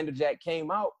Vanderjagt came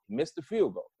out, missed the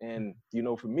field goal. And,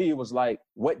 for me, it was like,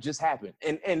 what just happened?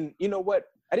 And you know what?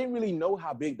 I didn't really know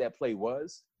how big that play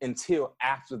was until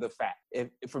after the fact.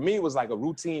 For me, it was like a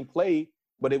routine play,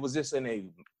 but it was just in a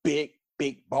big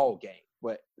ball game.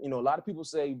 But, a lot of people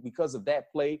say because of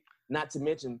that play, not to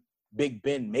mention Big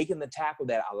Ben making the tackle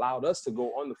that allowed us to go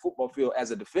on the football field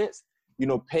as a defense,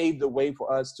 paved the way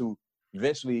for us to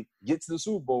eventually get to the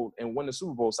Super Bowl and win the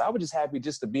Super Bowl. So I was just happy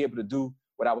just to be able to do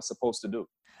what I was supposed to do.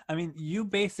 I mean, you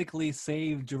basically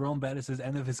saved Jerome Bettis'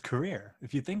 end of his career,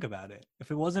 if you think about it. If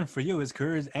it wasn't for you, his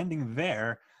career is ending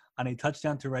there on a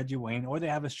touchdown to Reggie Wayne, or they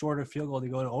have a shorter field goal to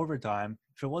go to overtime.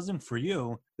 If it wasn't for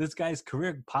you, this guy's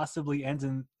career possibly ends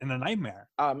in a nightmare.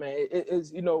 Man, it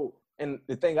is, and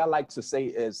the thing I like to say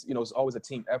is, it's always a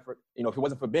team effort. If it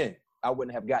wasn't for Ben, I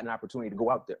wouldn't have gotten an opportunity to go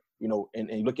out there,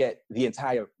 and look at the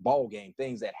entire ball game,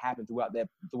 things that happened throughout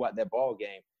that ball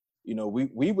game.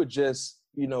 We were just,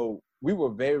 we were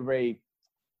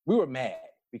we were mad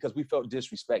because we felt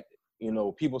disrespected.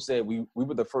 People said we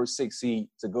were the first 6 seed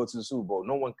to go to the Super Bowl.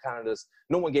 No one counted us.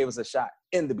 No one gave us a shot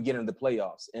in the beginning of the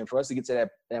playoffs. And for us to get to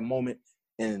that moment,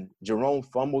 and Jerome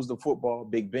fumbles the football,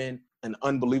 Big Ben, an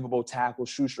unbelievable tackle,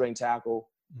 shoestring tackle.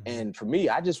 And for me,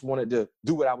 I just wanted to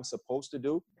do what I was supposed to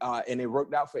do, and it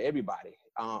worked out for everybody.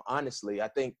 Honestly, I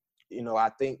think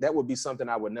that would be something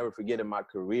I would never forget in my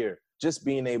career, just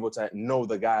being able to know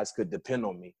the guys could depend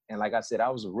on me. And like I said, I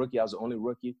was a rookie. I was the only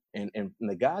rookie. And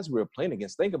the guys we were playing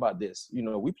against, think about this.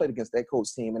 We played against that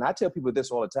Colts team. And I tell people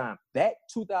this all the time. That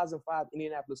 2005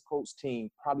 Indianapolis Colts team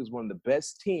probably was one of the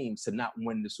best teams to not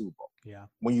win the Super Bowl. Yeah.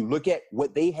 When you look at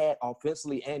what they had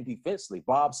offensively and defensively,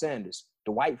 Bob Sanders,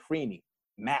 Dwight Freeney,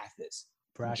 Mathis,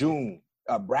 June,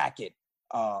 Brackett,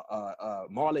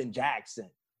 Marlon Jackson.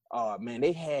 Man,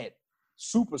 they had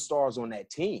superstars on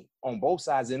that team on both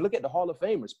sides. And look at the Hall of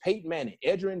Famers: Peyton Manning,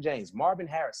 Edgerrin James, Marvin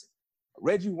Harrison,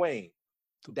 Reggie Wayne,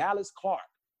 Dallas Clark.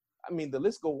 I mean, the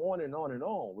list go on and on and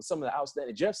on with some of the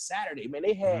outstanding. Jeff Saturday, man,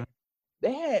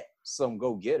 they had some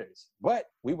go-getters. But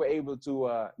we were able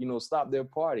to, stop their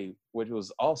party, which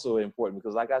was also important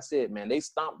because, like I said, man, they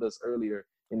stomped us earlier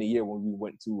in the year when we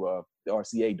went to the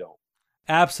RCA Dome.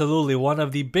 Absolutely. One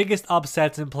of the biggest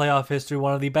upsets in playoff history,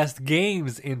 one of the best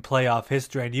games in playoff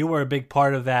history, and you were a big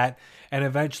part of that. And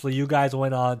eventually you guys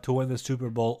went on to win the Super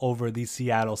Bowl over the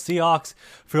Seattle Seahawks.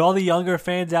 For all the younger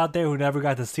fans out there who never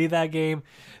got to see that game,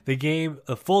 the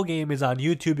full game is on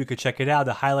YouTube. You can check it out.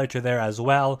 The highlights are there as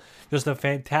well. Just a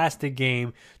fantastic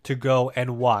game to go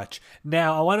and watch.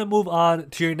 Now, I want to move on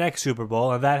to your next Super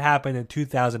Bowl, and that happened in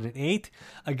 2008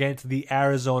 against the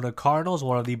Arizona Cardinals,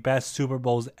 one of the best Super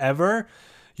Bowls ever.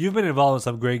 You've been involved in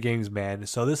some great games, man,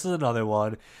 so this is another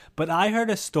one. But I heard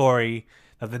a story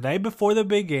that the night before the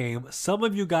big game, some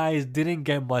of you guys didn't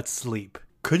get much sleep.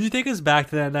 Could you take us back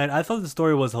to that night? I thought the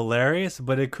story was hilarious,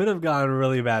 but it could have gone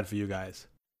really bad for you guys.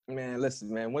 Man,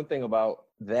 listen, man, one thing about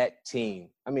that team,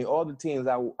 I mean, all the teams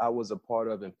I was a part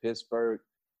of in Pittsburgh,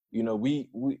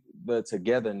 the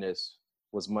togetherness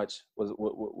was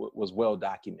well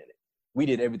documented. We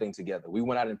did everything together. We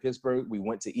went out in Pittsburgh. We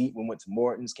went to eat. We went to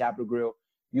Morton's, Capitol Grill.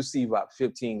 You see about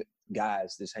 15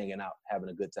 guys just hanging out, having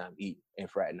a good time eating and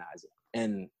fraternizing.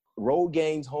 And road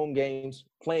games, home games,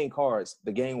 playing cards,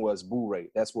 the game was Boo Ray.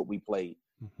 That's what we played.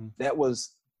 Mm-hmm. It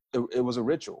was a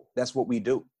ritual. That's what we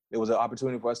do. It was an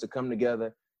opportunity for us to come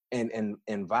together and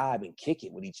vibe and kick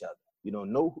it with each other.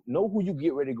 Know who you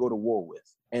get ready to go to war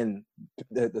with. And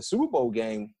the Super Bowl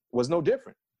game was no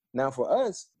different. Now for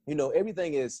us,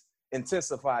 everything is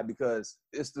intensified because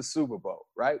it's the Super Bowl,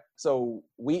 right? So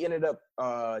we ended up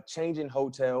changing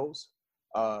hotels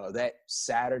that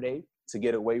Saturday to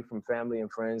get away from family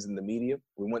and friends and the media.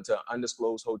 We went to an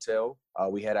undisclosed hotel.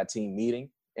 We had our team meeting.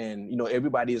 And,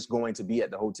 everybody is going to be at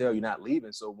the hotel. You're not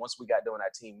leaving. So once we got done our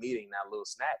team meeting, that little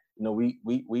snack,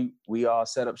 we all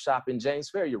set up shop in James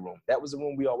Ferrier room. That was the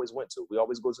room we always went to. We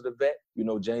always go to the vet.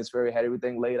 James Ferrier had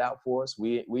everything laid out for us.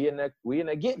 We in there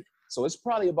getting it. So it's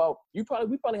probably we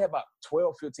probably have about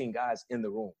 12, 15 guys in the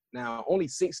room. Now, only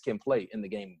 6 can play in the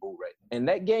game Boo Ray. And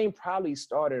that game probably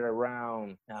started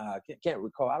around, I don't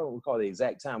recall the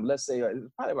exact time. But let's say it was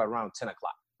probably about around 10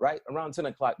 o'clock, right? Around 10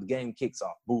 o'clock, the game kicks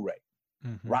off, Boo Ray.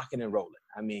 Mm-hmm. Rocking and rolling.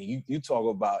 I mean, you talk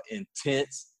about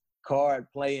intense card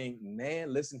playing.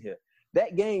 Man, listen here.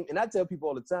 That game, and I tell people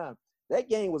all the time, that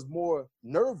game was more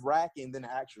nerve-wracking than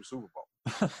the actual Super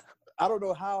Bowl. I don't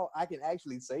know how I can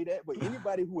actually say that, but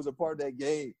anybody who was a part of that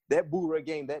game, that Boo Ray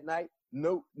game that night,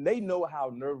 they know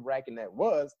how nerve-wracking that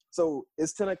was. So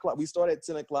it's 10 o'clock. We started at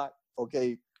 10 o'clock.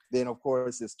 Okay. Then, of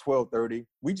course, it's 12:30.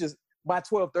 By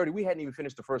 12:30, we hadn't even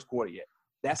finished the first quarter yet.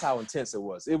 That's how intense it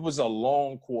was. It was a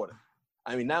long quarter.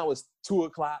 I mean, now it's 2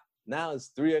 o'clock. Now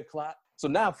it's 3 o'clock. So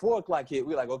now 4 o'clock hit.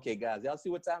 We're like, okay, guys, y'all see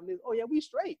what time it is? Oh, yeah, we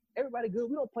straight. Everybody good.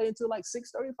 We don't play until like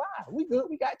 6:35. We good.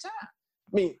 We got time.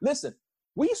 I mean, listen,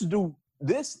 we used to do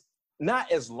this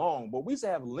not as long, but we used to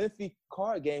have lengthy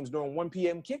card games during 1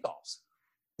 p.m. kickoffs.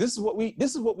 This is what we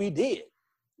did.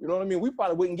 You know what I mean? We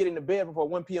probably wouldn't get into bed before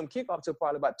 1 p.m. kickoff till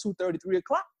probably about 2:30, 3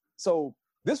 o'clock. So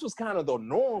this was kind of the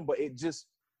norm, but it just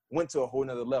went to a whole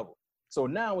nother level. So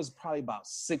now it's probably about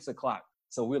 6 o'clock.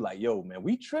 So we're like, yo, man,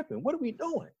 we tripping. What are we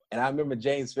doing? And I remember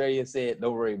James Ferrier said,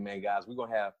 don't worry, man, guys, we're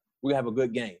gonna have a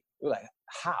good game. We're like,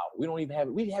 how? We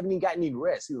haven't even gotten any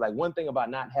rest. He was like, one thing about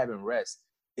not having rest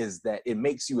is that it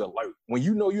makes you alert. When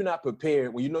you know you're not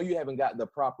prepared, when you know you haven't got the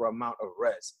proper amount of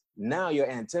rest, now your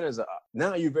antennas are up.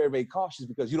 Now you're very, very cautious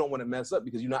because you don't want to mess up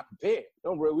because you're not prepared.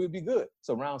 Don't worry, we'll be good.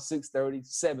 So around 6:30,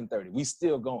 7:30, we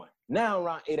still going. Now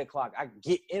around 8 o'clock, I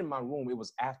get in my room. It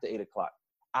was after 8 o'clock.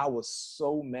 I was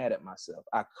so mad at myself.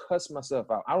 I cussed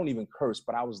myself out. I don't even curse,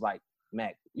 but I was like,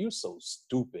 Mac, you're so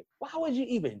stupid. Why would you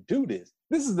even do this?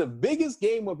 This is the biggest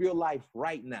game of your life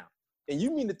right now. And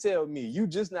you mean to tell me you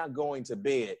just not going to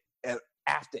bed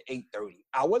after 8:30?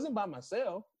 I wasn't by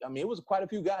myself. I mean, it was quite a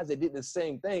few guys that did the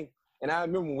same thing. And I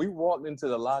remember when we walked into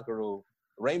the locker room,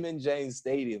 Raymond James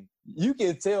Stadium, you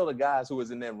can tell the guys who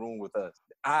was in that room with us,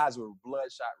 the eyes were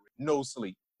bloodshot, no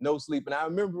sleep. And I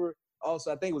remember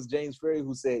also, I think it was James Ferrier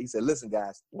who said, listen,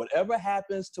 guys, whatever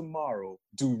happens tomorrow,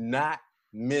 do not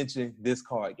mention this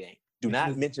card game. Do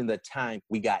not mention the time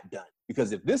we got done.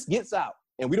 Because if this gets out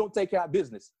and we don't take care of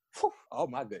business, whew, oh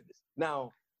my goodness.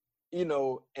 Now,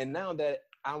 and now that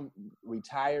I'm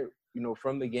retired,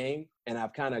 from the game, and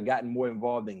I've kind of gotten more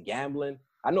involved in gambling,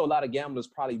 I know a lot of gamblers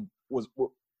probably were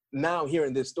now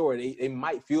hearing this story, they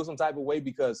might feel some type of way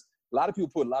because a lot of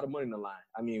people put a lot of money in the line.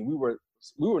 I mean, we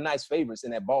were nice favorites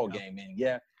in that ball game. And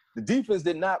yeah, the defense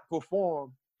did not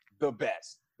perform the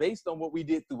best based on what we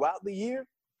did throughout the year.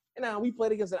 And now we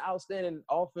played against an outstanding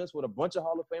offense with a bunch of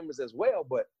Hall of Famers as well,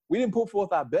 but we didn't put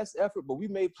forth our best effort, but we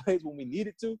made plays when we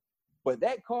needed to. But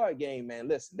that card game, man,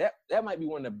 listen, that might be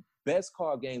one of the best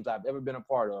card games I've ever been a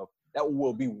part of. That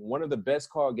will be one of the best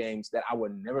card games that I will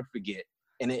never forget.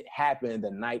 And it happened the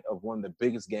night of one of the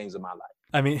biggest games of my life.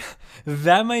 I mean,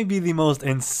 that might be the most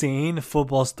insane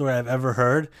football story I've ever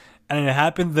heard. And it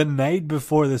happened the night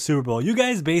before the Super Bowl. You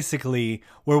guys basically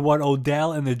were what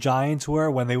Odell and the Giants were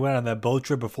when they went on that boat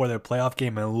trip before their playoff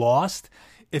game and lost.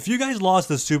 If you guys lost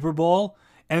the Super Bowl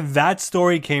and that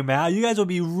story came out, you guys would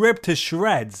be ripped to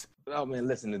shreds. Oh, man,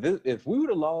 listen, if we would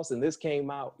have lost and this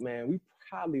came out, man, we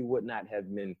probably would not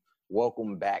have been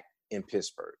welcomed back in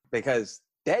Pittsburgh. Because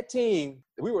that team,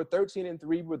 we were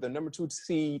 13-3 with the number 2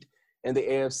 seed in the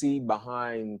AFC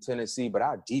behind Tennessee, but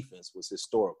our defense was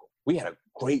historical. We had a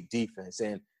great defense.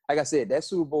 And like I said, that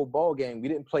Super Bowl ball game, we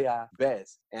didn't play our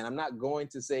best. And I'm not going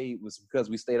to say it was because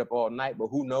we stayed up all night, but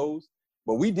who knows?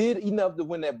 But we did enough to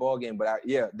win that ball game. But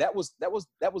that was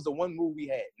the one move we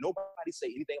had. Nobody say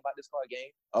anything about this card game.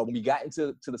 When we got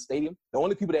into the stadium, the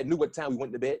only people that knew what time we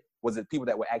went to bed was the people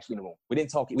that were actually in the room. We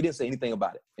didn't talk. We didn't say anything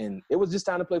about it. And it was just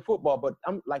time to play football. But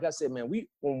like I said, man,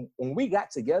 when we got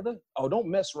together, don't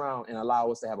mess around and allow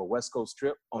us to have a West Coast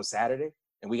trip on Saturday.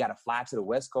 And we got to fly to the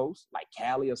West Coast, like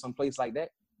Cali or someplace like that.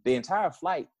 The entire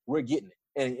flight, we're getting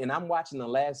it. And I'm watching The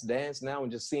Last Dance now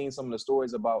and just seeing some of the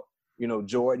stories about,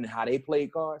 Jordan, how they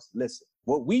played cards. Listen,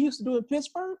 what we used to do in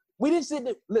Pittsburgh, we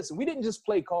didn't just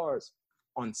play cards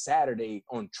on Saturday,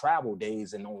 on travel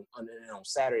days and on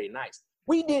Saturday nights.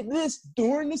 We did this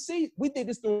during the season. We did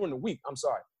this during the week. I'm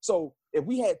sorry. So if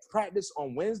we had practice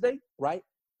on Wednesday, right,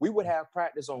 we would have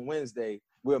practice on Wednesday.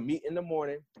 We'll meet in the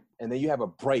morning, and then you have a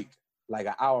break, like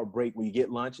an hour break where you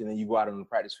get lunch, and then you go out on the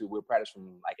practice field. We'll practice from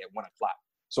like at 1 o'clock.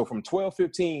 So from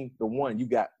 12:15 to 1, you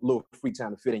got a little free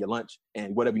time to fit in your lunch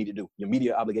and whatever you need to do, your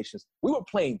media obligations. We were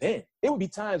playing then. It would be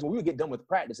times when we would get done with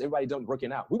practice, everybody done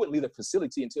working out. We wouldn't leave the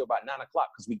facility until about 9 o'clock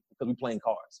because we playing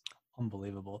cards.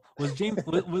 Unbelievable. Was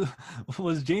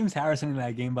was James Harrison in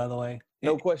that game, by the way?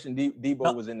 No question.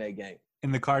 Debo was in that game.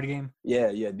 In the card game?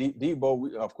 Yeah.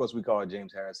 Debo, of course, we call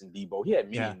James Harrison Debo. He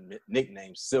had many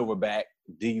nicknames, Silverback,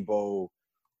 Debo.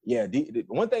 Yeah, the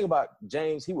one thing about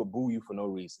James, he would boo you for no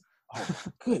reason. Oh,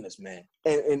 my goodness, man.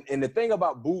 And the thing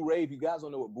about boo ray, if you guys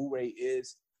don't know what boo ray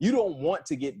is, you don't want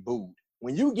to get booed.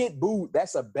 When you get booed,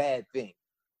 that's a bad thing.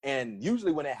 And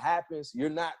usually when it happens, you're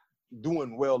not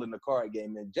doing well in the card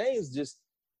game. And James just,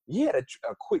 he had a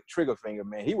quick trigger finger,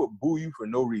 man. He would boo you for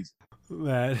no reason.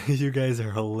 Man, you guys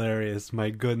are hilarious.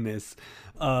 My goodness.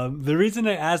 The reason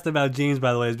I asked about James,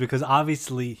 by the way, is because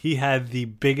obviously he had the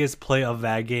biggest play of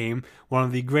that game, one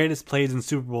of the greatest plays in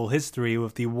Super Bowl history,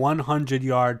 with the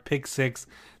 100-yard pick six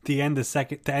to end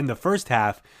the first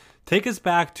half. Take us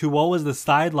back to what was the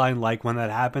sideline like when that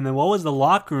happened, and what was the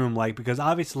locker room like? Because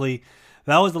obviously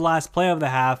that was the last play of the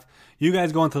half. You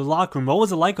guys go into the locker room. What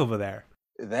was it like over there?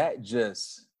 That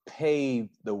just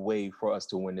paved the way for us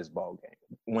to win this ball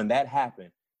game when that happened.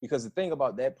 Because the thing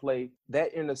about that play,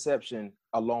 that interception,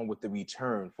 along with the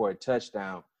return for a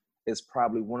touchdown, is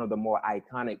probably one of the more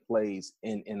iconic plays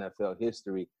in NFL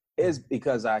history. Is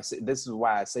because this is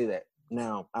why I say that.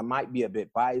 Now, I might be a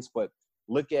bit biased, but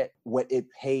look at what it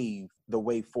paved the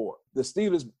way for. The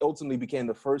Steelers ultimately became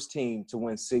the first team to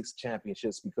win 6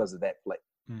 championships because of that play.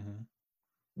 Mm-hmm.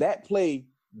 That play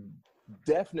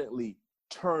definitely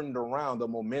turned around the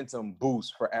momentum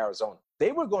boost for Arizona.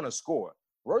 They were going to score.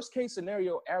 Worst case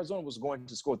scenario, Arizona was going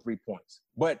to score 3 points.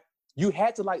 But you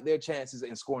had to like their chances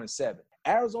in scoring 7.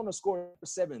 Arizona scored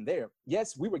 7 there.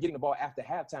 Yes, we were getting the ball after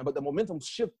halftime, but the momentum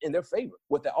shifted in their favor.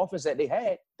 With the offense that they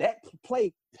had, that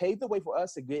play paved the way for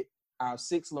us to get our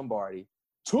 6th Lombardi,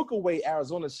 took away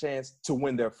Arizona's chance to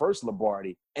win their first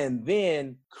Lombardi, and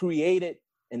then created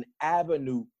an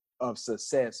avenue of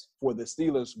success for the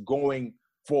Steelers going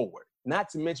forward. Not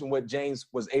to mention what James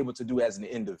was able to do as an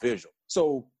individual.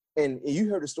 So, and you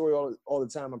heard the story all the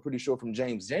time, I'm pretty sure, from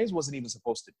James. James wasn't even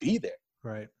supposed to be there.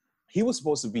 Right. He was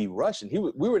supposed to be rushing.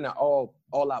 We were in an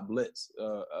all-out blitz,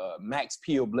 max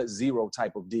Peel blitz 0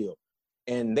 type of deal.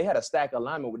 And they had a stack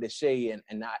alignment with Deshae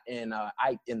and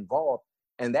Ike involved.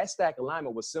 And that stack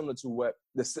alignment was similar to what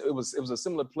it was a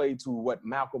similar play to what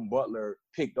Malcolm Butler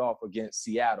picked off against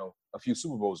Seattle a few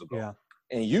Super Bowls ago. Yeah.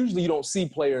 And usually you don't see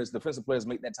defensive players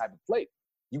make that type of play.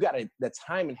 The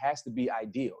timing has to be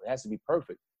ideal. It has to be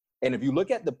perfect. And if you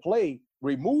look at the play,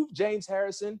 remove James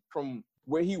Harrison from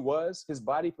where he was, his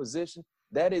body position,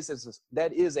 that is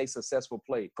a successful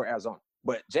play for Arizona.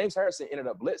 But James Harrison ended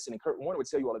up blitzing, and Kurt Warner would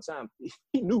tell you all the time,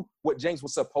 he knew what James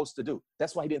was supposed to do.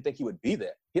 That's why he didn't think he would be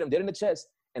there. Hit him dead in the chest.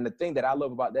 And the thing that I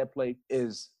love about that play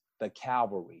is the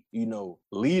cavalry,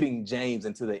 leading James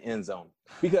into the end zone.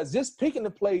 Because just picking the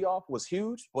play off was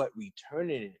huge, but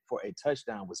returning it for a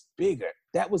touchdown was bigger.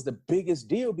 That was the biggest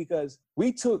deal because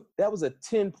that was a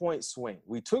 10-point swing.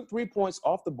 We took 3 points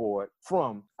off the board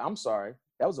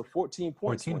that was a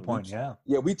 14-point swing. 14-point, yeah.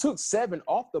 Yeah, we took 7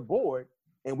 off the board,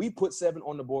 and we put 7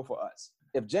 on the board for us.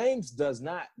 If James does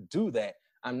not do that,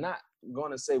 I'm not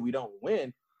going to say we don't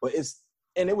win, but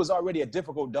it was already a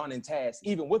difficult, daunting task.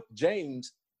 Even with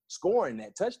James scoring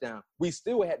that touchdown, we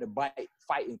still had to bite,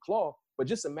 fight, and claw. But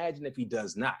just imagine if he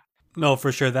does not. No,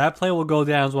 for sure. That play will go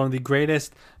down as one of the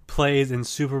greatest plays in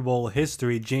Super Bowl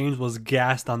history. James was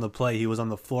gassed on the play. He was on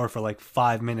the floor for like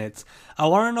 5 minutes. I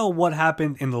want to know what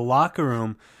happened in the locker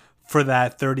room for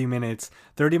that 30-minute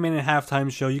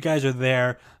halftime show. You guys are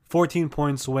there,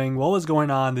 14-point swing. What was going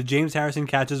on? Did James Harrison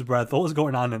catch his breath? What was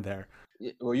going on in there?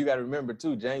 Well, you got to remember,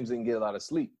 too, James didn't get a lot of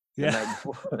sleep the night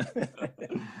before.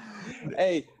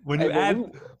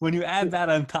 When you add that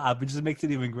on top, it just makes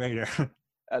it even greater.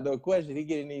 No question, he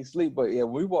didn't need sleep. But yeah,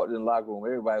 when we walked in the locker room,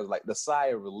 everybody was like, the sigh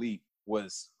of relief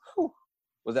was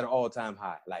at an all-time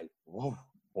high. Like, whoa,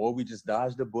 boy, we just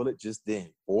dodged a bullet just then.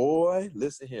 Boy,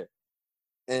 listen here.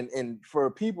 And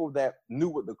for people that knew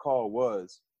what the call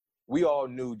was, we all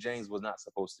knew James was not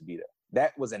supposed to be there.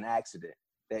 That was an accident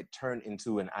that turned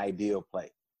into an ideal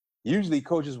play. Usually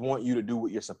coaches want you to do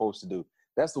what you're supposed to do.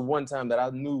 That's the one time that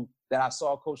I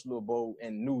saw Coach LeBeau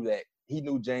and knew that he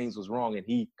knew James was wrong, and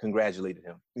he congratulated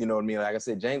him. You know what I mean? Like I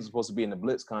said, James was supposed to be in the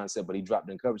blitz concept, but he dropped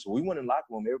in coverage. So we went in the locker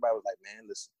room. Everybody was like, man,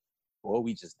 listen, boy,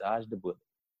 we just dodged the bullet.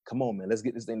 Come on, man, let's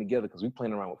get this thing together because we're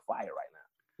playing around with fire right now.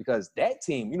 Because that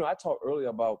team, I talked earlier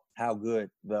about how good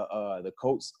the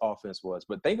Colts offense was.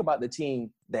 But think about the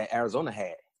team that Arizona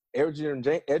had.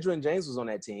 Edgerrin James was on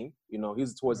that team. He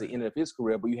was towards the end of his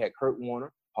career, but you had Kurt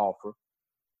Warner, Hoffer,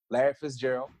 Larry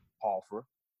Fitzgerald, Hoffer,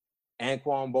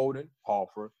 Anquan Bolden,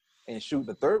 Hoffer, and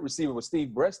the third receiver was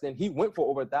Steve Breston. He went for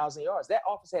over 1,000 yards. That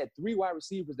offense had 3 wide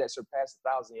receivers that surpassed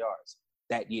 1,000 yards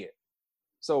that year.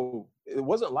 So it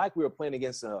wasn't like we were playing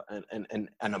against an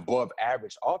above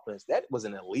average offense. That was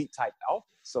an elite type offense.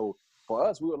 So for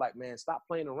us, we were like, man, stop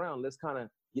playing around. Let's kind of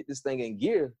get this thing in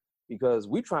gear because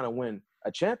we're trying to win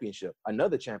a championship,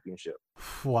 another championship.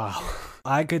 Wow.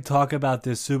 I could talk about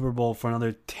this Super Bowl for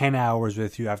another 10 hours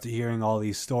with you after hearing all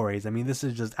these stories. I mean, this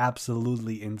is just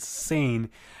absolutely insane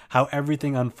how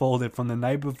everything unfolded from the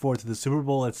night before to the Super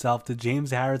Bowl itself to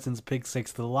James Harrison's pick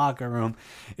six to the locker room.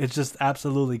 It's just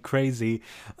absolutely crazy.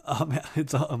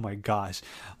 Oh my gosh.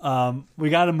 We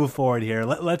got to move forward here.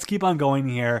 Let's keep on going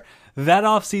here. That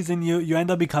offseason, you end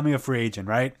up becoming a free agent,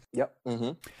 right? Yep.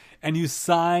 Mm-hmm. And you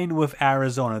sign with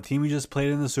Arizona, a team you just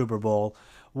played in the Super Bowl.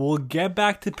 We'll get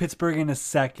back to Pittsburgh in a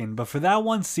second, but for that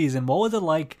one season, what was it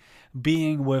like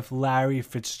being with Larry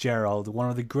Fitzgerald, one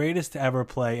of the greatest to ever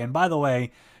play? And by the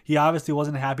way, he obviously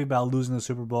wasn't happy about losing the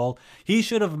Super Bowl. He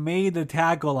should have made the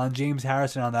tackle on James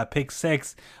Harrison on that pick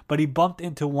six, but he bumped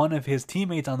into one of his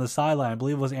teammates on the sideline. I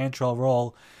believe it was Antrell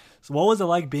Roll. So what was it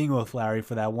like being with Larry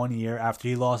for that 1 year after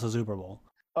he lost the Super Bowl?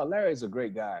 Larry's a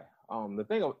great guy. The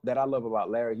thing that I love about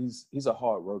Larry, he's a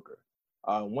hard worker.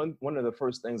 One of the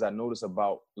first things I notice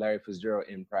about Larry Fitzgerald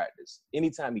in practice,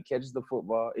 anytime he catches the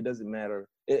football, it doesn't matter.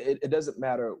 It doesn't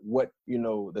matter what,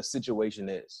 the situation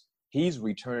is. He's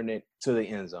returning it to the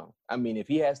end zone. I mean, if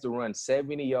he has to run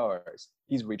 70 yards,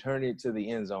 he's returning it to the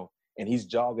end zone, and he's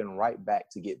jogging right back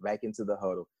to get back into the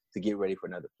huddle to get ready for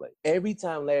another play. Every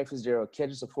time Larry Fitzgerald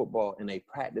catches a football in a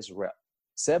practice rep,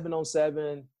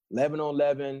 7-on-7,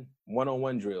 11-on-11,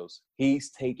 one-on-one drills,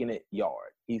 he's taking it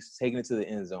yard. He's taking it to the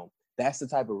end zone. That's the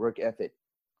type of work ethic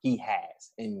he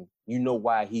has. And you know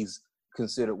why he's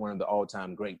considered one of the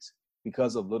all-time greats,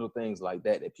 because of little things like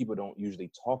that people don't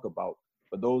usually talk about.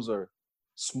 But those are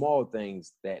small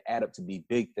things that add up to be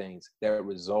big things that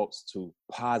results to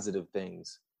positive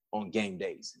things on game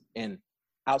days. And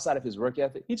outside of his work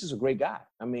ethic, he's just a great guy.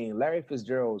 I mean, Larry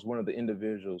Fitzgerald is one of the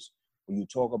individuals, when you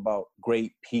talk about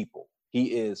great people,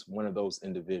 he is one of those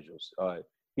individuals.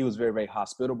 He was very, very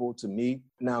hospitable to me.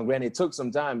 Now, granted, it took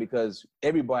some time because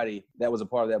everybody that was a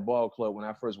part of that ball club when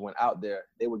I first went out there,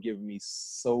 they were giving me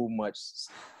so much,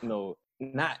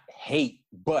 not hate,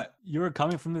 but you were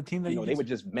coming from the team that they were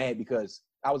just mad because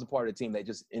I was a part of the team that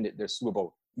just ended their Super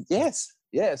Bowl. Yes.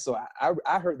 So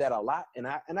I heard that a lot, and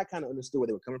I kind of understood where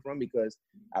they were coming from, because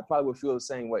I probably would feel the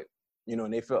same way,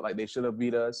 and they felt like they should have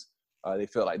beat us. They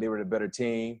felt like they were the better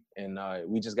team, and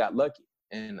we just got lucky.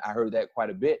 And I heard that quite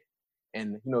a bit.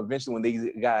 And, eventually when these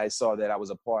guys saw that I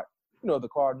was a part, of the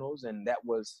Cardinals, and that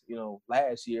was,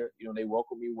 last year, they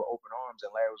welcomed me with open arms.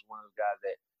 And Larry was one of those guys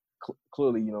that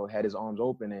clearly, had his arms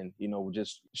open and,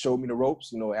 just showed me the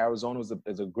ropes. Arizona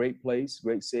is a great place,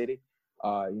 great city.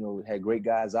 Had great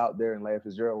guys out there, and Larry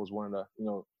Fitzgerald was one of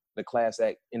the class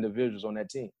act individuals on that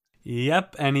team.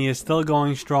 Yep, and he is still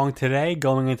going strong today,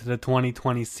 going into the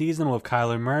 2020 season with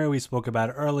Kyler Murray, we spoke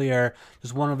about earlier,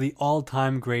 just one of the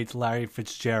all-time greats, Larry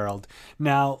Fitzgerald.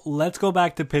 Now, let's go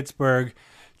back to Pittsburgh.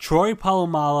 Troy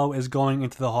Polamalu is going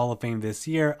into the Hall of Fame this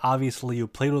year. Obviously, you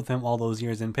played with him all those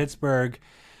years in Pittsburgh.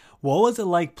 What was it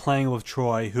like playing with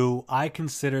Troy, who I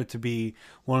consider to be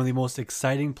one of the most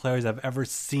exciting players I've ever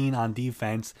seen on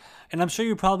defense? And I'm sure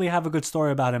you probably have a good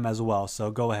story about him as well,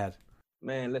 so go ahead.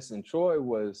 Man, listen, Troy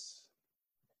was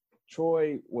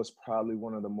probably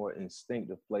one of the more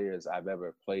instinctive players I've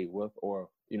ever played with or,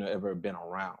 ever been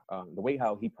around. The way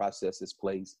how he processes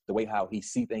plays, the way how he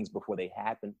sees things before they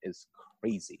happen is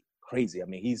crazy. I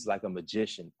mean, he's like a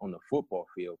magician on the football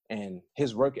field, and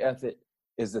his work ethic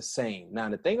is the same. Now,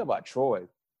 the thing about Troy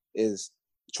is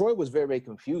Troy was very, very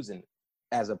confusing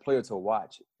as a player to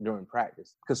watch during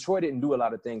practice, because Troy didn't do a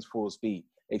lot of things full speed,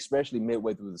 especially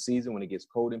midway through the season when it gets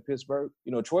cold in Pittsburgh.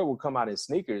 Troy will come out in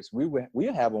sneakers. We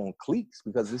have on cleats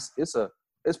because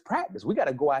it's practice. We got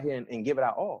to go out here and give it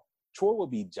our all. Troy will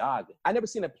be jogging. I never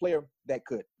seen a player that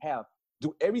could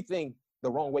do everything the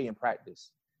wrong way in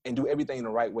practice and do everything the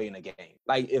right way in a game.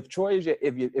 Like if Troy's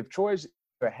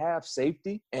your half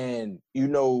safety and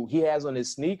he has on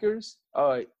his sneakers,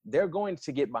 they're going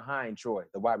to get behind Troy,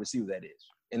 the wide receiver that is,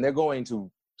 and they're going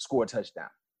to score a touchdown.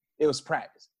 It was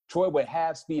practice. Troy would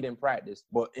have speed in practice,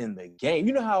 but in the game,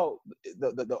 you know how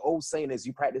the old saying is,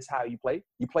 you practice how you play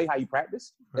how you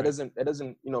practice. Right.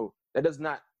 That does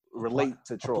not relate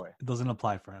to Troy. It doesn't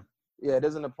apply for him. Yeah, it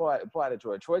doesn't apply to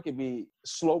Troy. Troy can be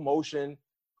slow motion.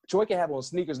 Troy can have on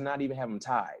sneakers, not even have them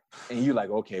tied, and you're like,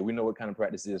 okay, we know what kind of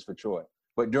practice it is for Troy.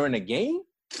 But during the game,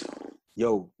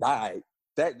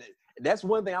 that's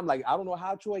one thing I'm like, I don't know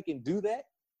how Troy can do that,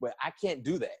 but I can't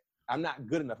do that. I'm not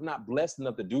good enough. I'm not blessed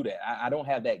enough to do that. I don't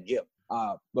have that gift.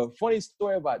 But funny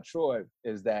story about Troy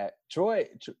is that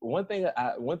one thing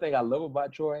I love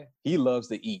about Troy, he loves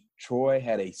to eat. Troy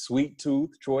had a sweet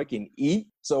tooth. Troy can eat.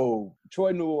 So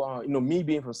Troy knew, me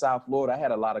being from South Florida, I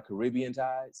had a lot of Caribbean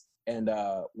ties. And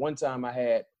one time I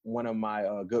had one of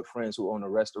my good friends who owned a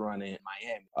restaurant in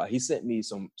Miami. He sent me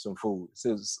some food,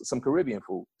 some Caribbean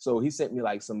food. So he sent me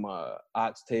like some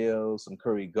oxtails, some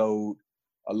curry goat,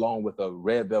 along with a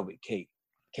red velvet cake.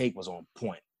 Cake was on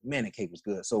point. Man, the cake was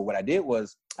good. So what I did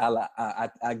was I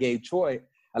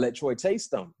let Troy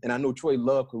taste them. And I know Troy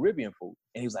loved Caribbean food.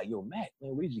 And he was like, yo, Mac,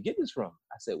 man, where did you get this from?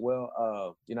 I said, well,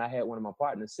 I had one of my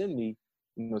partners send me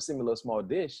a little small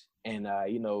dish. And,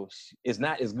 it's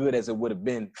not as good as it would have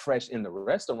been fresh in the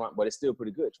restaurant, but it's still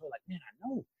pretty good. Troy like, man, I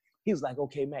know. He was like,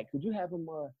 okay, Mac, could you have him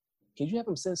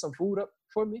send some food up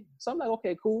for me? So I'm like,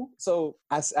 okay, cool. So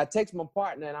I text my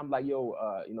partner and I'm like, yo,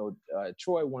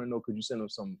 Troy want to know, could you send him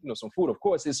some food? Of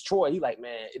course, it's Troy. He like,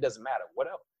 man, it doesn't matter. What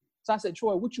else? So I said,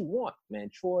 Troy, what you want? Man,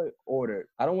 Troy ordered,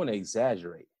 I don't want to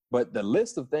exaggerate, but the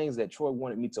list of things that Troy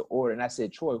wanted me to order. And I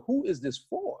said, Troy, who is this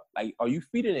for? Like, are you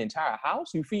feeding the entire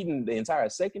house? You feeding the entire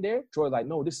secondary? Troy's like,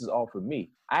 no, this is all for me.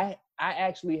 I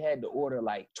actually had to order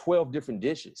like 12 different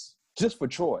dishes just for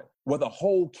Troy with a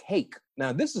whole cake.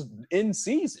 Now, this is in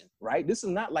season, right? This is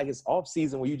not like it's off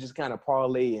season where you just kind of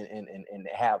parlay and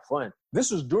have fun. This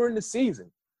was during the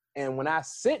season. And when I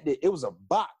sent it, it was a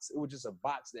box. It was just it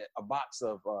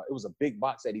was a big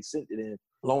box that he sent it in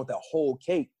along with that whole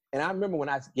cake. And I remember when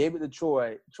I gave it to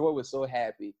Troy, Troy was so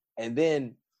happy. And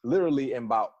then literally in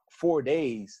about 4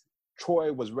 days,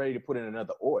 Troy was ready to put in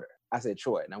another order. I said,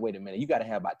 Troy, now wait a minute. You got to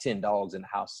have about 10 dogs in the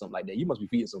house, something like that. You must be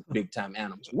feeding some big time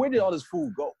animals. Where did all this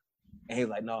food go? And he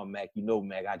was like, no, Mac,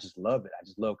 Mac, I just love it. I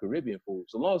just love Caribbean food.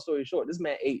 So long story short, this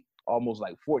man ate almost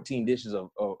like 14 dishes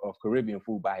of Caribbean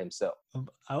food by himself.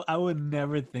 I would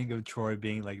never think of Troy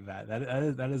being like that.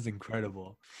 That is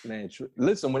incredible. Man,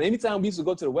 listen, anytime we used to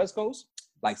go to the West Coast,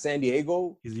 like San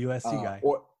Diego. He's a USC guy.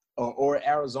 Or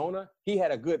Arizona, he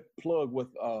had a good plug with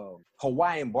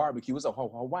Hawaiian barbecue. It was a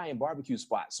Hawaiian barbecue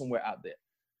spot somewhere out there.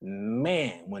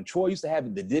 Man, when Troy used to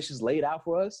have the dishes laid out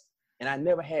for us, and I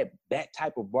never had that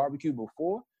type of barbecue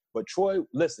before, but Troy,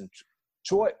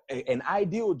 an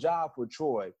ideal job for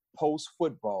Troy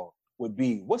post-football would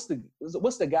be, what's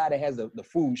the guy that has the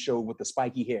food show with the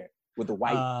spiky hair, with the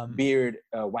white beard,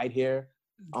 white hair?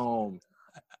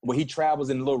 Where he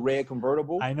travels in a little red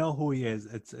convertible. I know who he is.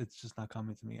 It's just not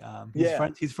coming to me.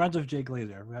 He's friends with Jake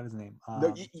Glazer. I forgot his name.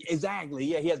 Exactly.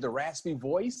 Yeah, he has the raspy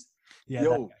voice.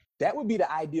 Yeah, that would be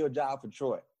the ideal job for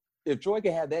Troy. If Troy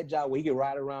could have that job where he could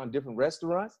ride around different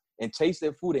restaurants and taste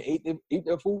their food and eat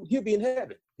their food, he'll be in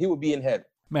heaven. He would be in heaven.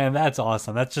 Man, that's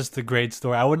awesome. That's just a great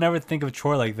story. I would never think of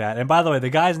Troy like that. And by the way, the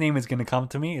guy's name is going to come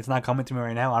to me. It's not coming to me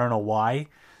right now. I don't know why.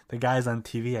 The guy's on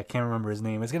TV. I can't remember his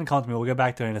name. It's going to come to me. We'll get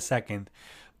back to it in a second.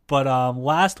 But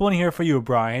last one here for you,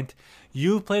 Bryant.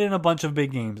 You've played in a bunch of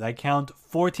big games. I count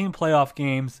 14 playoff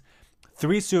games,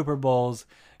 3 Super Bowls.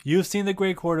 You've seen the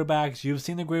great quarterbacks. You've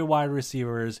seen the great wide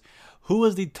receivers. Who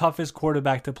was the toughest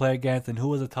quarterback to play against, and who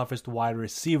was the toughest wide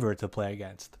receiver to play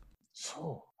against?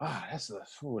 That's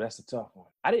a tough one.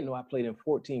 I didn't know I played in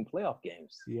 14 playoff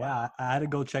games. Yeah, I had to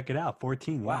go check it out.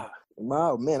 14. Wow.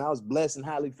 Wow, man, I was blessed and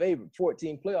highly favored.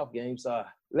 14 playoff games.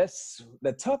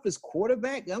 The toughest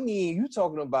quarterback? I mean, you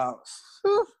talking about...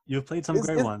 You've played some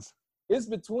great ones. It's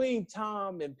between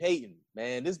Tom and Peyton,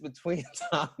 man. It's between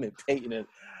Tom and Peyton. And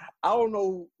I don't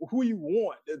know who you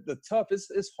want. The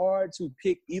toughest, it's hard to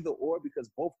pick either or because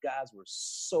both guys were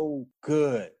so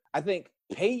good. I think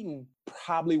Peyton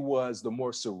probably was the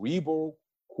more cerebral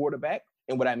quarterback.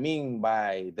 And what I mean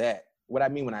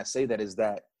when I say that is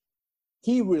that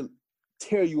he will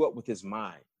tear you up with his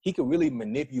mind. He could really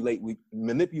manipulate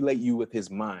you with his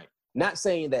mind. Not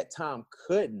saying that Tom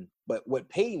couldn't, but what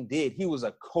Peyton did, he was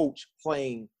a coach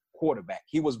playing quarterback.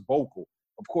 He was vocal.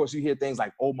 Of course, you hear things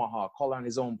like Omaha, call on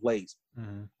his own plays.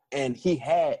 Mm-hmm. And he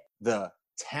had the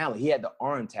talent. He had the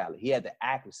arm talent. He had the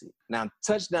accuracy. Now,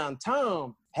 Touchdown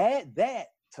Tom had that.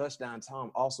 Touchdown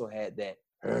Tom also had that,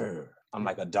 I'm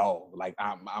like a dog. Like,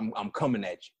 I'm coming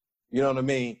at you. You know what I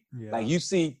mean? Yeah. Like, you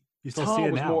still see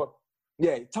it now.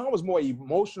 Tom was more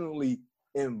emotionally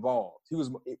involved. He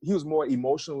was more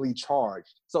emotionally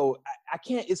charged. So I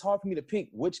can't. It's hard for me to pick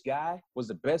which guy was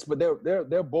the best, but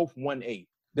they're both 1A.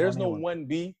 There's no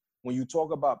 1B when you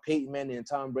talk about Peyton Manning and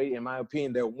Tom Brady. In my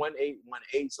opinion, they're 1A,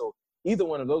 1A. So either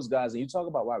one of those guys. And you talk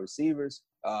about wide receivers,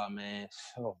 man.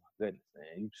 Oh my goodness,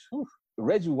 man.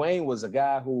 Reggie Wayne was a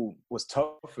guy who was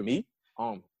tough for me,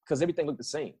 because everything looked the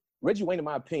same. Reggie Wayne, in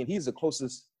my opinion, he's the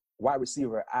closest wide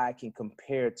receiver I can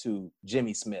compare to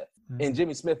Jimmy Smith. Mm-hmm. And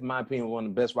Jimmy Smith, in my opinion, was one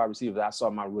of the best wide receivers I saw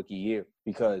my rookie year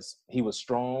because he was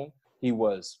strong, he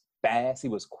was fast, he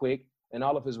was quick, and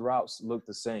all of his routes looked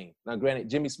the same. Now, granted,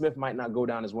 Jimmy Smith might not go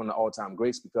down as one of the all-time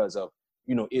greats because of,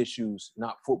 issues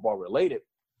not football related,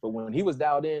 but when he was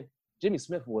dialed in, Jimmy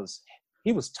Smith was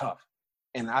He was tough.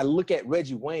 And I look at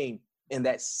Reggie Wayne in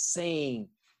that same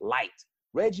light.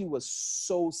 Reggie was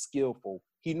so skillful.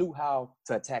 He knew how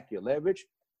to attack your leverage.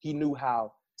 He knew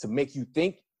how to make you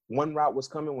think one route was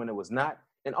coming when it was not.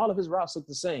 And all of his routes looked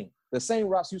the same. The same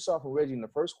routes you saw from Reggie in the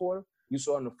first quarter, you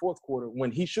saw in the fourth quarter when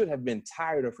he should have been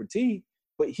tired or fatigued,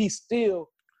 but he still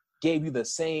gave you the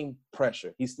same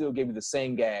pressure. He still gave you the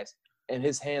same gas, and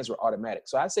his hands were automatic.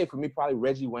 So I'd say for me, probably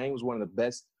Reggie Wayne was one of the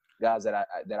best guys that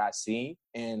I seen.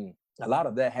 And a lot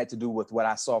of that had to do with what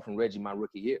I saw from Reggie my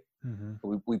rookie year.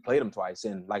 Mm-hmm. We played him twice.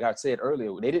 And like I said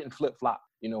earlier, they didn't flip-flop.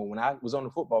 You know, when I was on the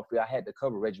football field, I had to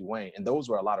cover Reggie Wayne, and those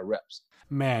were a lot of reps.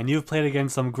 Man, you've played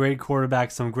against some great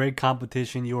quarterbacks, some great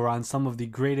competition. You were on some of the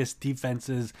greatest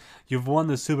defenses. You've won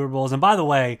the Super Bowls. And by the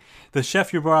way, the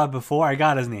chef you brought up before, I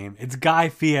got his name. It's Guy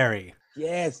Fieri.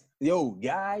 Yes. Yo,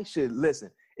 Guy should listen.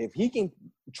 If he can,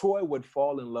 Troy would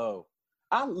fall in love.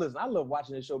 I love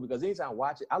watching this show because anytime I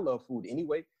watch it, I love food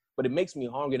anyway, but it makes me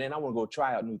hungry, and I want to go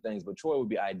try out new things. But Troy would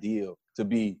be ideal to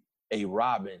be a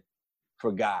Robin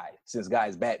for Guy. Since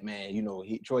Guy's Batman, you know,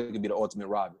 Troy could be the ultimate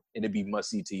Robin, and it'd be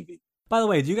must-see TV. By the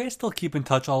way, do you guys still keep in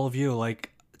touch, all of you?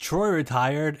 Like, Troy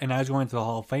retired, and I was going to the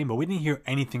Hall of Fame, but we didn't hear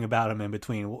anything about him in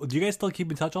between. Do you guys still keep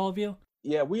in touch, all of you?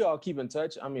 Yeah, we all keep in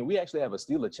touch. I mean, we actually have a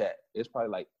Steeler chat. It's probably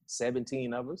like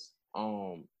 17 of us.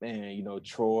 Man, you know,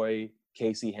 Troy,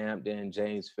 Casey Hampton,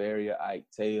 James Ferrier, Ike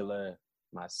Taylor,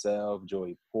 myself,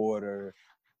 Joey Porter,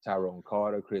 Tyrone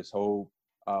Carter, Chris Hope.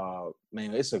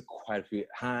 Man, it's quite a few.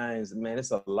 Hines, man,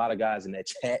 it's a lot of guys in that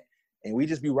chat. And we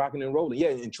just be rocking and rolling. Yeah,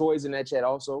 and Troy's in that chat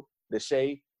also. The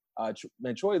Shay.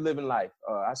 Man, Troy living life.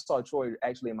 I saw Troy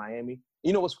actually in Miami.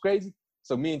 You know what's crazy?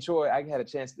 So me and Troy, I had a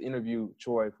chance to interview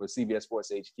Troy for CBS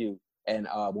Sports HQ. And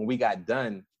when we got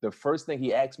done, the first thing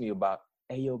he asked me about,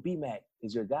 hey, yo, B-Mac,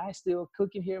 is your guy still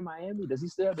cooking here in Miami? Does he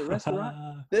still have the restaurant?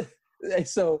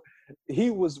 So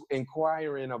he was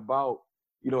inquiring about,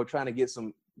 you know, trying to get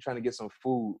some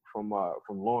food from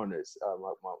Lorna's,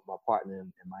 my partner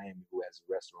in Miami who has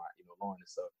a restaurant, you know, Lorna.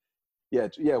 So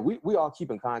yeah, we all keep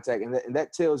in contact, and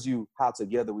that tells you how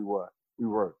together we were.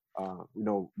 You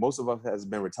know, most of us has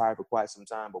been retired for quite some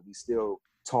time, but we still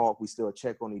talk, we still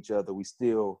check on each other, we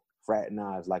still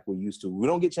fraternize like we used to. We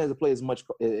don't get a chance to play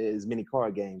as many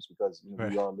card games because, you know,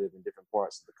 right. We all live in different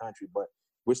parts of the country, but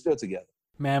we're still together.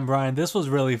 Man, Brian, this was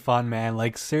really fun, man.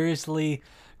 Like, seriously,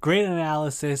 great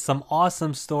analysis, some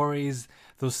awesome stories.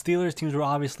 Those Steelers teams were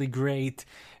obviously great,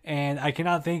 and I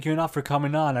cannot thank you enough for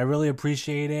coming on. I really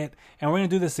appreciate it, and we're going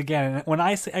to do this again. And when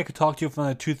I say I could talk to you for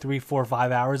another 2, 3, 4,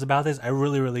 5 hours about this, I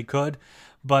really, really could.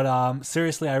 But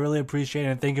seriously, I really appreciate it,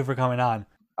 and thank you for coming on.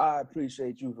 I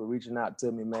appreciate you for reaching out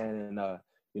to me, man, and,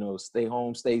 you know, stay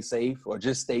home, stay safe, or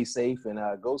just stay safe, and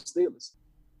go Steelers.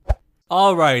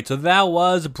 All right, so that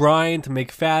was Bryant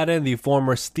McFadden, the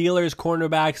former Steelers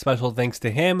cornerback. Special thanks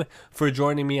to him for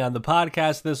joining me on the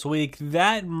podcast this week.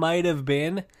 That might have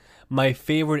been my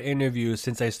favorite interview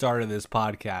since I started this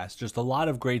podcast. Just a lot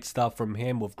of great stuff from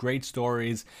him with great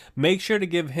stories. Make sure to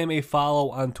give him a follow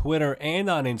on Twitter and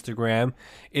on Instagram.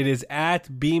 It is at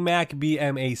BMAC,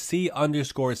 BMAC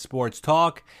 _sports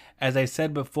talk. As I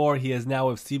said before, he is now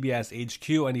with CBS HQ,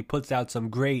 and he puts out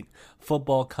some great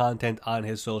football content on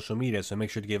his social media, so make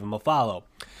sure to give him a follow.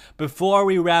 Before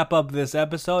we wrap up this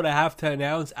episode, I have to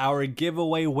announce our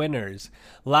giveaway winners.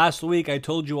 Last week, I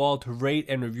told you all to rate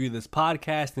and review this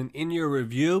podcast, and in your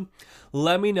review,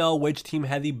 let me know which team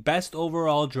had the best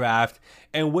overall draft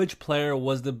and which player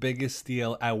was the biggest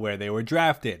steal at where they were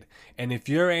drafted. And if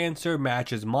your answer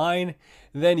matches mine,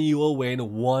 then you will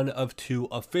win one of 2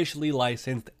 officially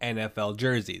licensed NFL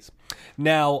jerseys.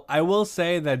 Now, I will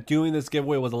say that doing this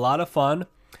giveaway was a lot of fun,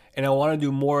 and I want to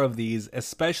do more of these,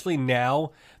 especially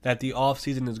now that the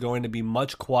offseason is going to be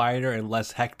much quieter and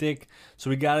less hectic. So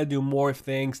we got to do more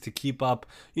things to keep up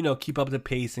the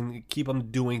pace and keep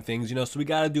them doing things, so we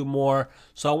got to do more.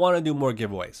 So I want to do more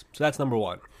giveaways. So that's number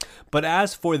 1. But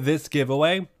as for this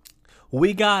giveaway,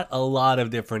 we got a lot of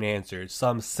different answers,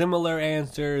 some similar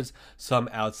answers, some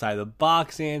outside the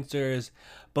box answers,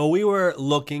 but we were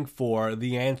looking for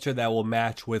the answer that will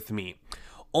match with me.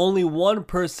 Only one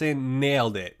person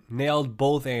nailed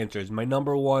both answers. My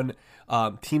number 1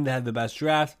 team that had the best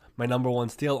draft, my number 1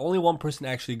 steal, only one person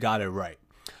actually got it right.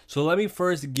 So let me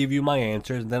first give you my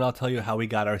answers, and then I'll tell you how we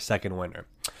got our second winner.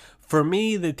 For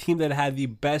me, the team that had the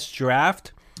best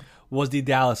draft was the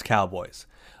Dallas Cowboys.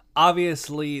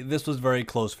 Obviously, this was very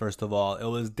close, first of all. It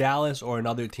was Dallas or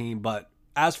another team, but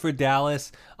as for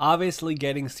Dallas, obviously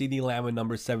getting CeeDee Lamb at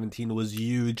number 17 was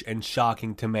huge and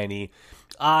shocking to many.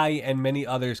 I and many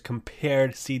others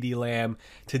compared CeeDee Lamb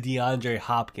to DeAndre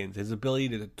Hopkins, his ability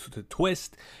to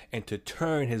twist and to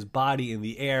turn his body in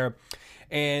the air.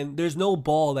 And there's no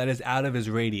ball that is out of his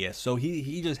radius. So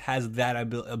he just has that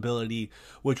ability,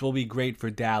 which will be great for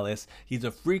Dallas. He's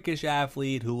a freakish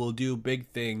athlete who will do big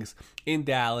things in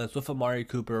Dallas with Amari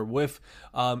Cooper, with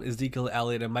Ezekiel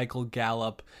Elliott and Michael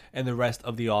Gallup and the rest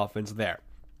of the offense there.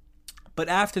 But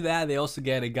after that, they also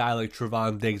get a guy like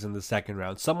Trevon Diggs in the second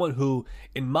round, someone who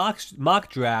in mock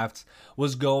drafts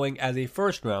was going as a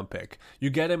first-round pick. You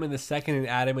get him in the second and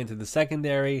add him into the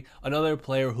secondary, another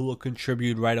player who will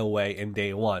contribute right away in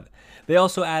day one. They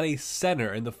also add a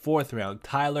center in the fourth round,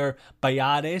 Tyler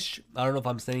Biadasz. I don't know if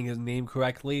I'm saying his name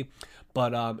correctly,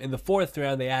 but in the fourth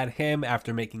round, they add him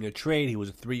after making a trade. He was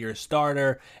a 3-year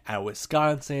starter at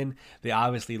Wisconsin. They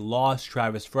obviously lost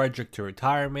Travis Frederick to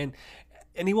retirement.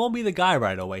 And he won't be the guy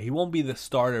right away. He won't be the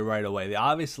starter right away.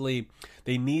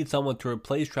 They need someone to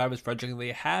replace Travis Frederick, and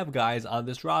they have guys on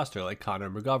this roster like Connor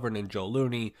McGovern and Joe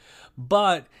Looney.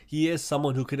 But he is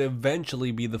someone who could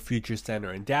eventually be the future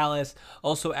center in Dallas.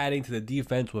 Also adding to the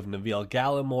defense with Neville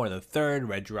Gallimore in the third,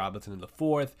 Reggie Robinson in the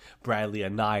fourth, Bradley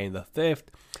Anae in the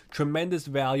fifth. Tremendous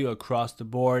value across the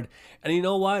board. And you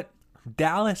know what?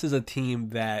 Dallas is a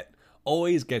team that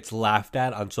always gets laughed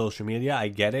at on social media. I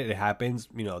get it. It happens.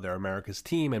 They're America's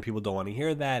team and people don't want to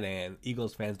hear that, and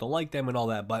Eagles fans don't like them and all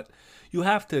that. But you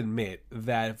have to admit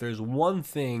that if there's one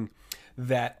thing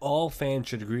that all fans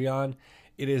should agree on,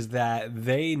 it is that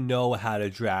they know how to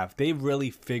draft. They've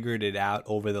really figured it out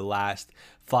over the last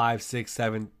 5, 6,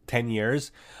 7, 10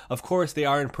 years. Of course, they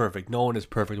aren't perfect. No one is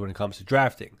perfect when it comes to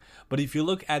drafting. But if you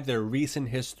look at their recent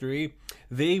history,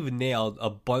 they've nailed a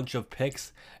bunch of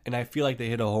picks, and I feel like they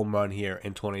hit a home run here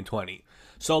in 2020.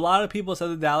 So a lot of people said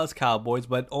the Dallas Cowboys,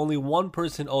 but only one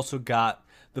person also got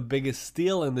the biggest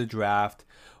steal in the draft,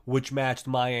 which matched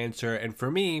my answer. And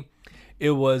for me,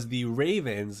 it was the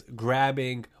Ravens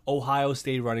grabbing Ohio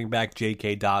State running back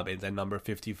J.K. Dobbins at number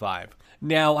 55.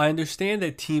 Now, I understand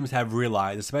that teams have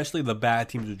realized, especially the bad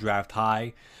teams who draft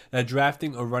high, that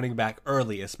drafting a running back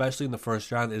early, especially in the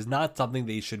first round, is not something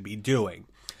they should be doing.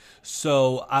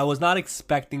 So I was not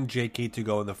expecting J.K. to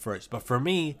go in the first. But for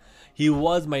me, he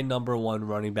was my number one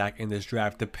running back in this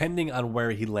draft, depending on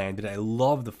where he landed. I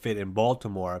love the fit in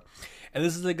Baltimore. And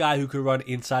this is a guy who could run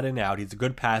inside and out. He's a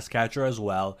good pass catcher as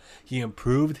well. He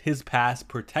improved his pass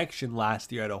protection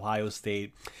last year at Ohio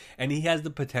State. And he has the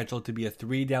potential to be a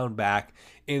 3-down back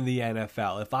in the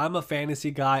NFL. If I'm a fantasy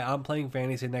guy, I'm playing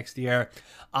fantasy next year,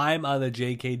 I'm on the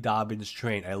J.K. Dobbins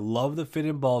train. I love the fit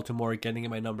in Baltimore. Getting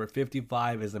him at number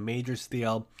 55 is a major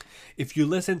steal. If you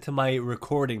listen to my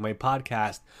recording, my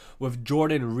podcast with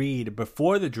Jordan Reed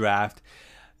before the draft,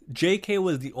 J.K.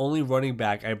 was the only running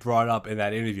back I brought up in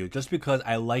that interview just because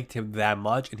I liked him that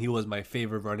much and he was my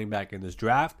favorite running back in this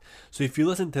draft. So if you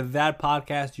listen to that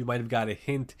podcast, you might have got a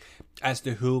hint as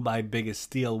to who my biggest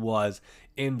steal was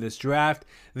in this draft.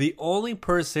 The only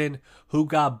person who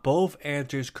got both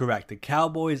answers correct, the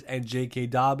Cowboys and J.K.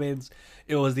 Dobbins,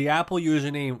 it was the Apple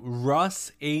username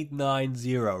Russ890.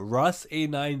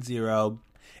 Russ890.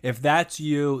 If that's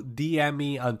you, DM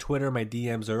me on Twitter. My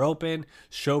DMs are open.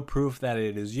 Show proof that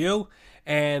it is you.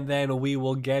 And then we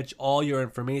will get all your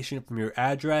information from your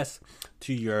address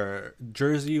to your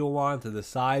jersey you want, to the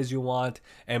size you want,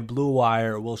 and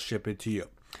BlueWire will ship it to you.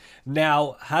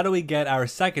 Now, how do we get our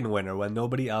second winner when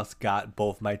nobody else got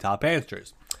both my top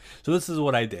answers? So this is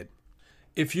what I did.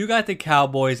 If you got the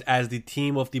Cowboys as the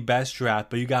team with the best draft,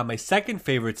 but you got my second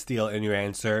favorite steal in your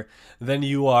answer, then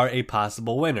you are a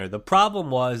possible winner. The problem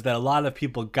was that a lot of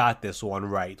people got this one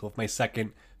right with my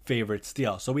second favorite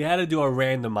steal. So we had to do a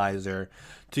randomizer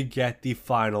to get the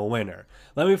final winner.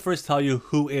 Let me first tell you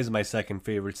who is my second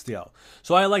favorite steal.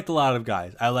 So I liked a lot of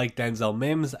guys. I liked Denzel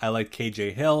Mims. I liked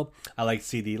KJ Hill. I liked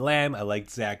CeeDee Lamb. I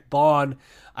liked Zach Bond.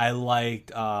 I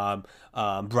liked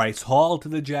Bryce Hall to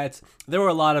the Jets. There were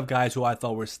a lot of guys who I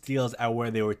thought were steals at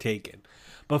where they were taken.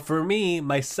 But for me,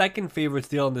 my second favorite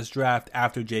steal in this draft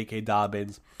after J.K.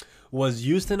 Dobbins was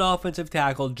Houston offensive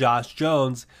tackle Josh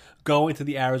Jones going to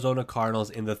the Arizona Cardinals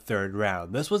in the third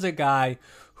round. This was a guy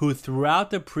who throughout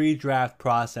the pre-draft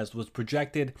process was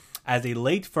projected as a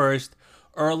late first,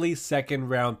 early second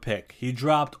round pick. He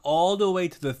dropped all the way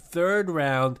to the third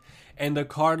round, and the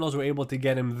Cardinals were able to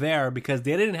get him there because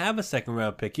they didn't have a second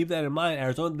round pick. Keep that in mind.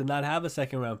 Arizona did not have a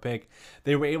second round pick.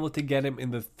 They were able to get him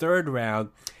in the third round.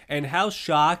 And how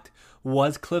shocked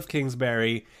was Cliff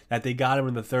Kingsbury that they got him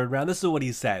in the third round? This is what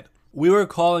he said. We were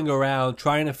calling around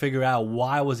trying to figure out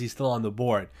why was he still on the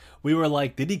board. We were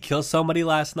like, did he kill somebody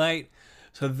last night?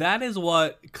 So that is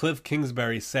what Cliff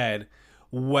Kingsbury said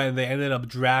when they ended up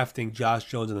drafting Josh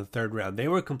Jones in the third round. They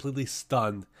were completely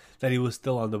stunned that he was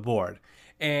still on the board.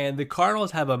 And the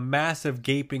Cardinals have a massive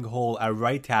gaping hole at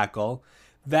right tackle.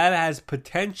 That has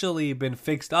potentially been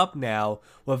fixed up now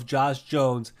with Josh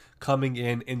Jones coming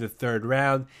in the third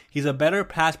round. He's a better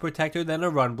pass protector than a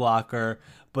run blocker,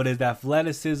 but his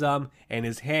athleticism and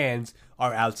his hands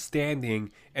are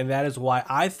outstanding, and that is why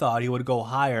I thought he would go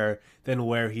higher than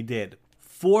where he did.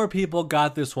 4 people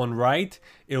got this one right.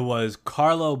 It was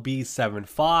Carlo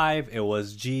B75, it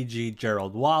was GG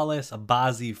Gerald Wallace,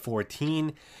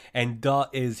 Abazi14, and Duh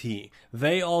Is He.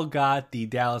 They all got the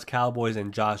Dallas Cowboys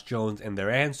and Josh Jones in their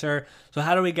answer. So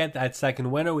how do we get that second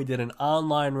winner? We did an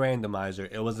online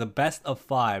randomizer. It was a best of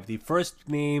 5. The first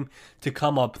name to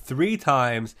come up 3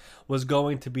 times was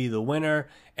going to be the winner,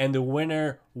 and the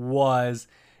winner was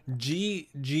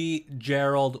G.G.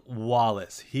 Gerald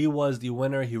Wallace. He was the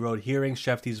winner. He wrote, "Hearing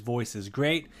Shefty's voice is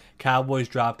great. Cowboys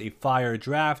dropped a fire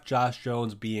draft. Josh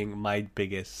Jones being my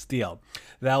biggest steal."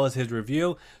 That was his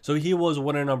review. So he was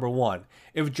winner number 1.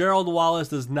 If Gerald Wallace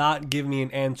does not give me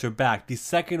an answer back, the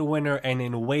second winner and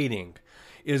in waiting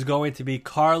is going to be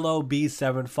Carlo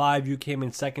B75. You came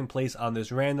in second place on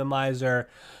this randomizer.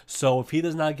 So if he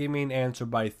does not give me an answer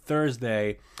by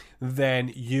Thursday,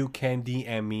 then you can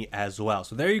DM me as well.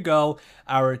 So there you go.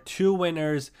 Our 2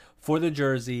 winners for the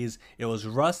jerseys. It was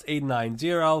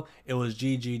Russ890. It was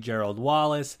GG Gerald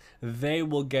Wallace. They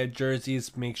will get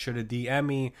jerseys. Make sure to DM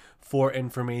me for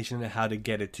information on how to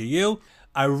get it to you.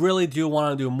 I really do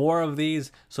want to do more of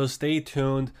these, so stay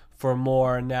tuned for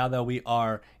more now that we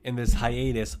are in this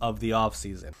hiatus of the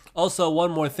offseason. Also,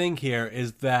 one more thing here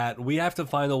is that we have to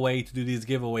find a way to do these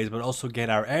giveaways, but also get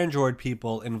our Android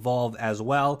people involved as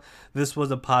well. This was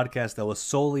a podcast that was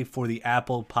solely for the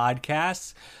Apple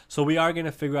Podcasts, so we are going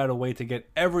to figure out a way to get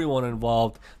everyone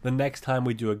involved the next time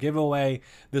we do a giveaway.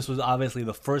 This was obviously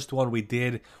the first one we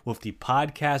did with the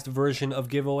podcast version of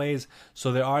giveaways,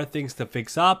 so there are things to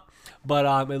fix up, but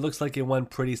it looks like it went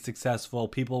pretty successful.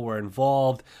 People were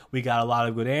involved. We got a lot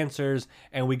of good answers,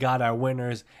 and we got our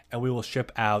winners, and we will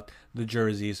ship out the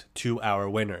jerseys to our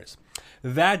winners.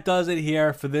 That does it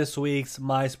here for this week's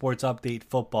My Sports Update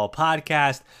Football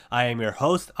Podcast. I am your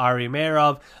host, Ari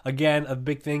Merov. Again, a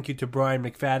big thank you to Bryant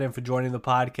McFadden for joining the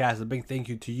podcast. A big thank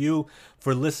you to you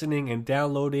for listening and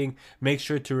downloading. Make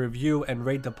sure to review and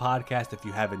rate the podcast if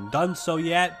you haven't done so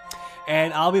yet.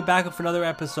 And I'll be back with another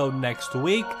episode next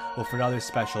week with another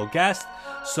special guest.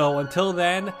 So until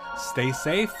then, stay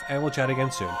safe, and we'll chat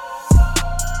again soon.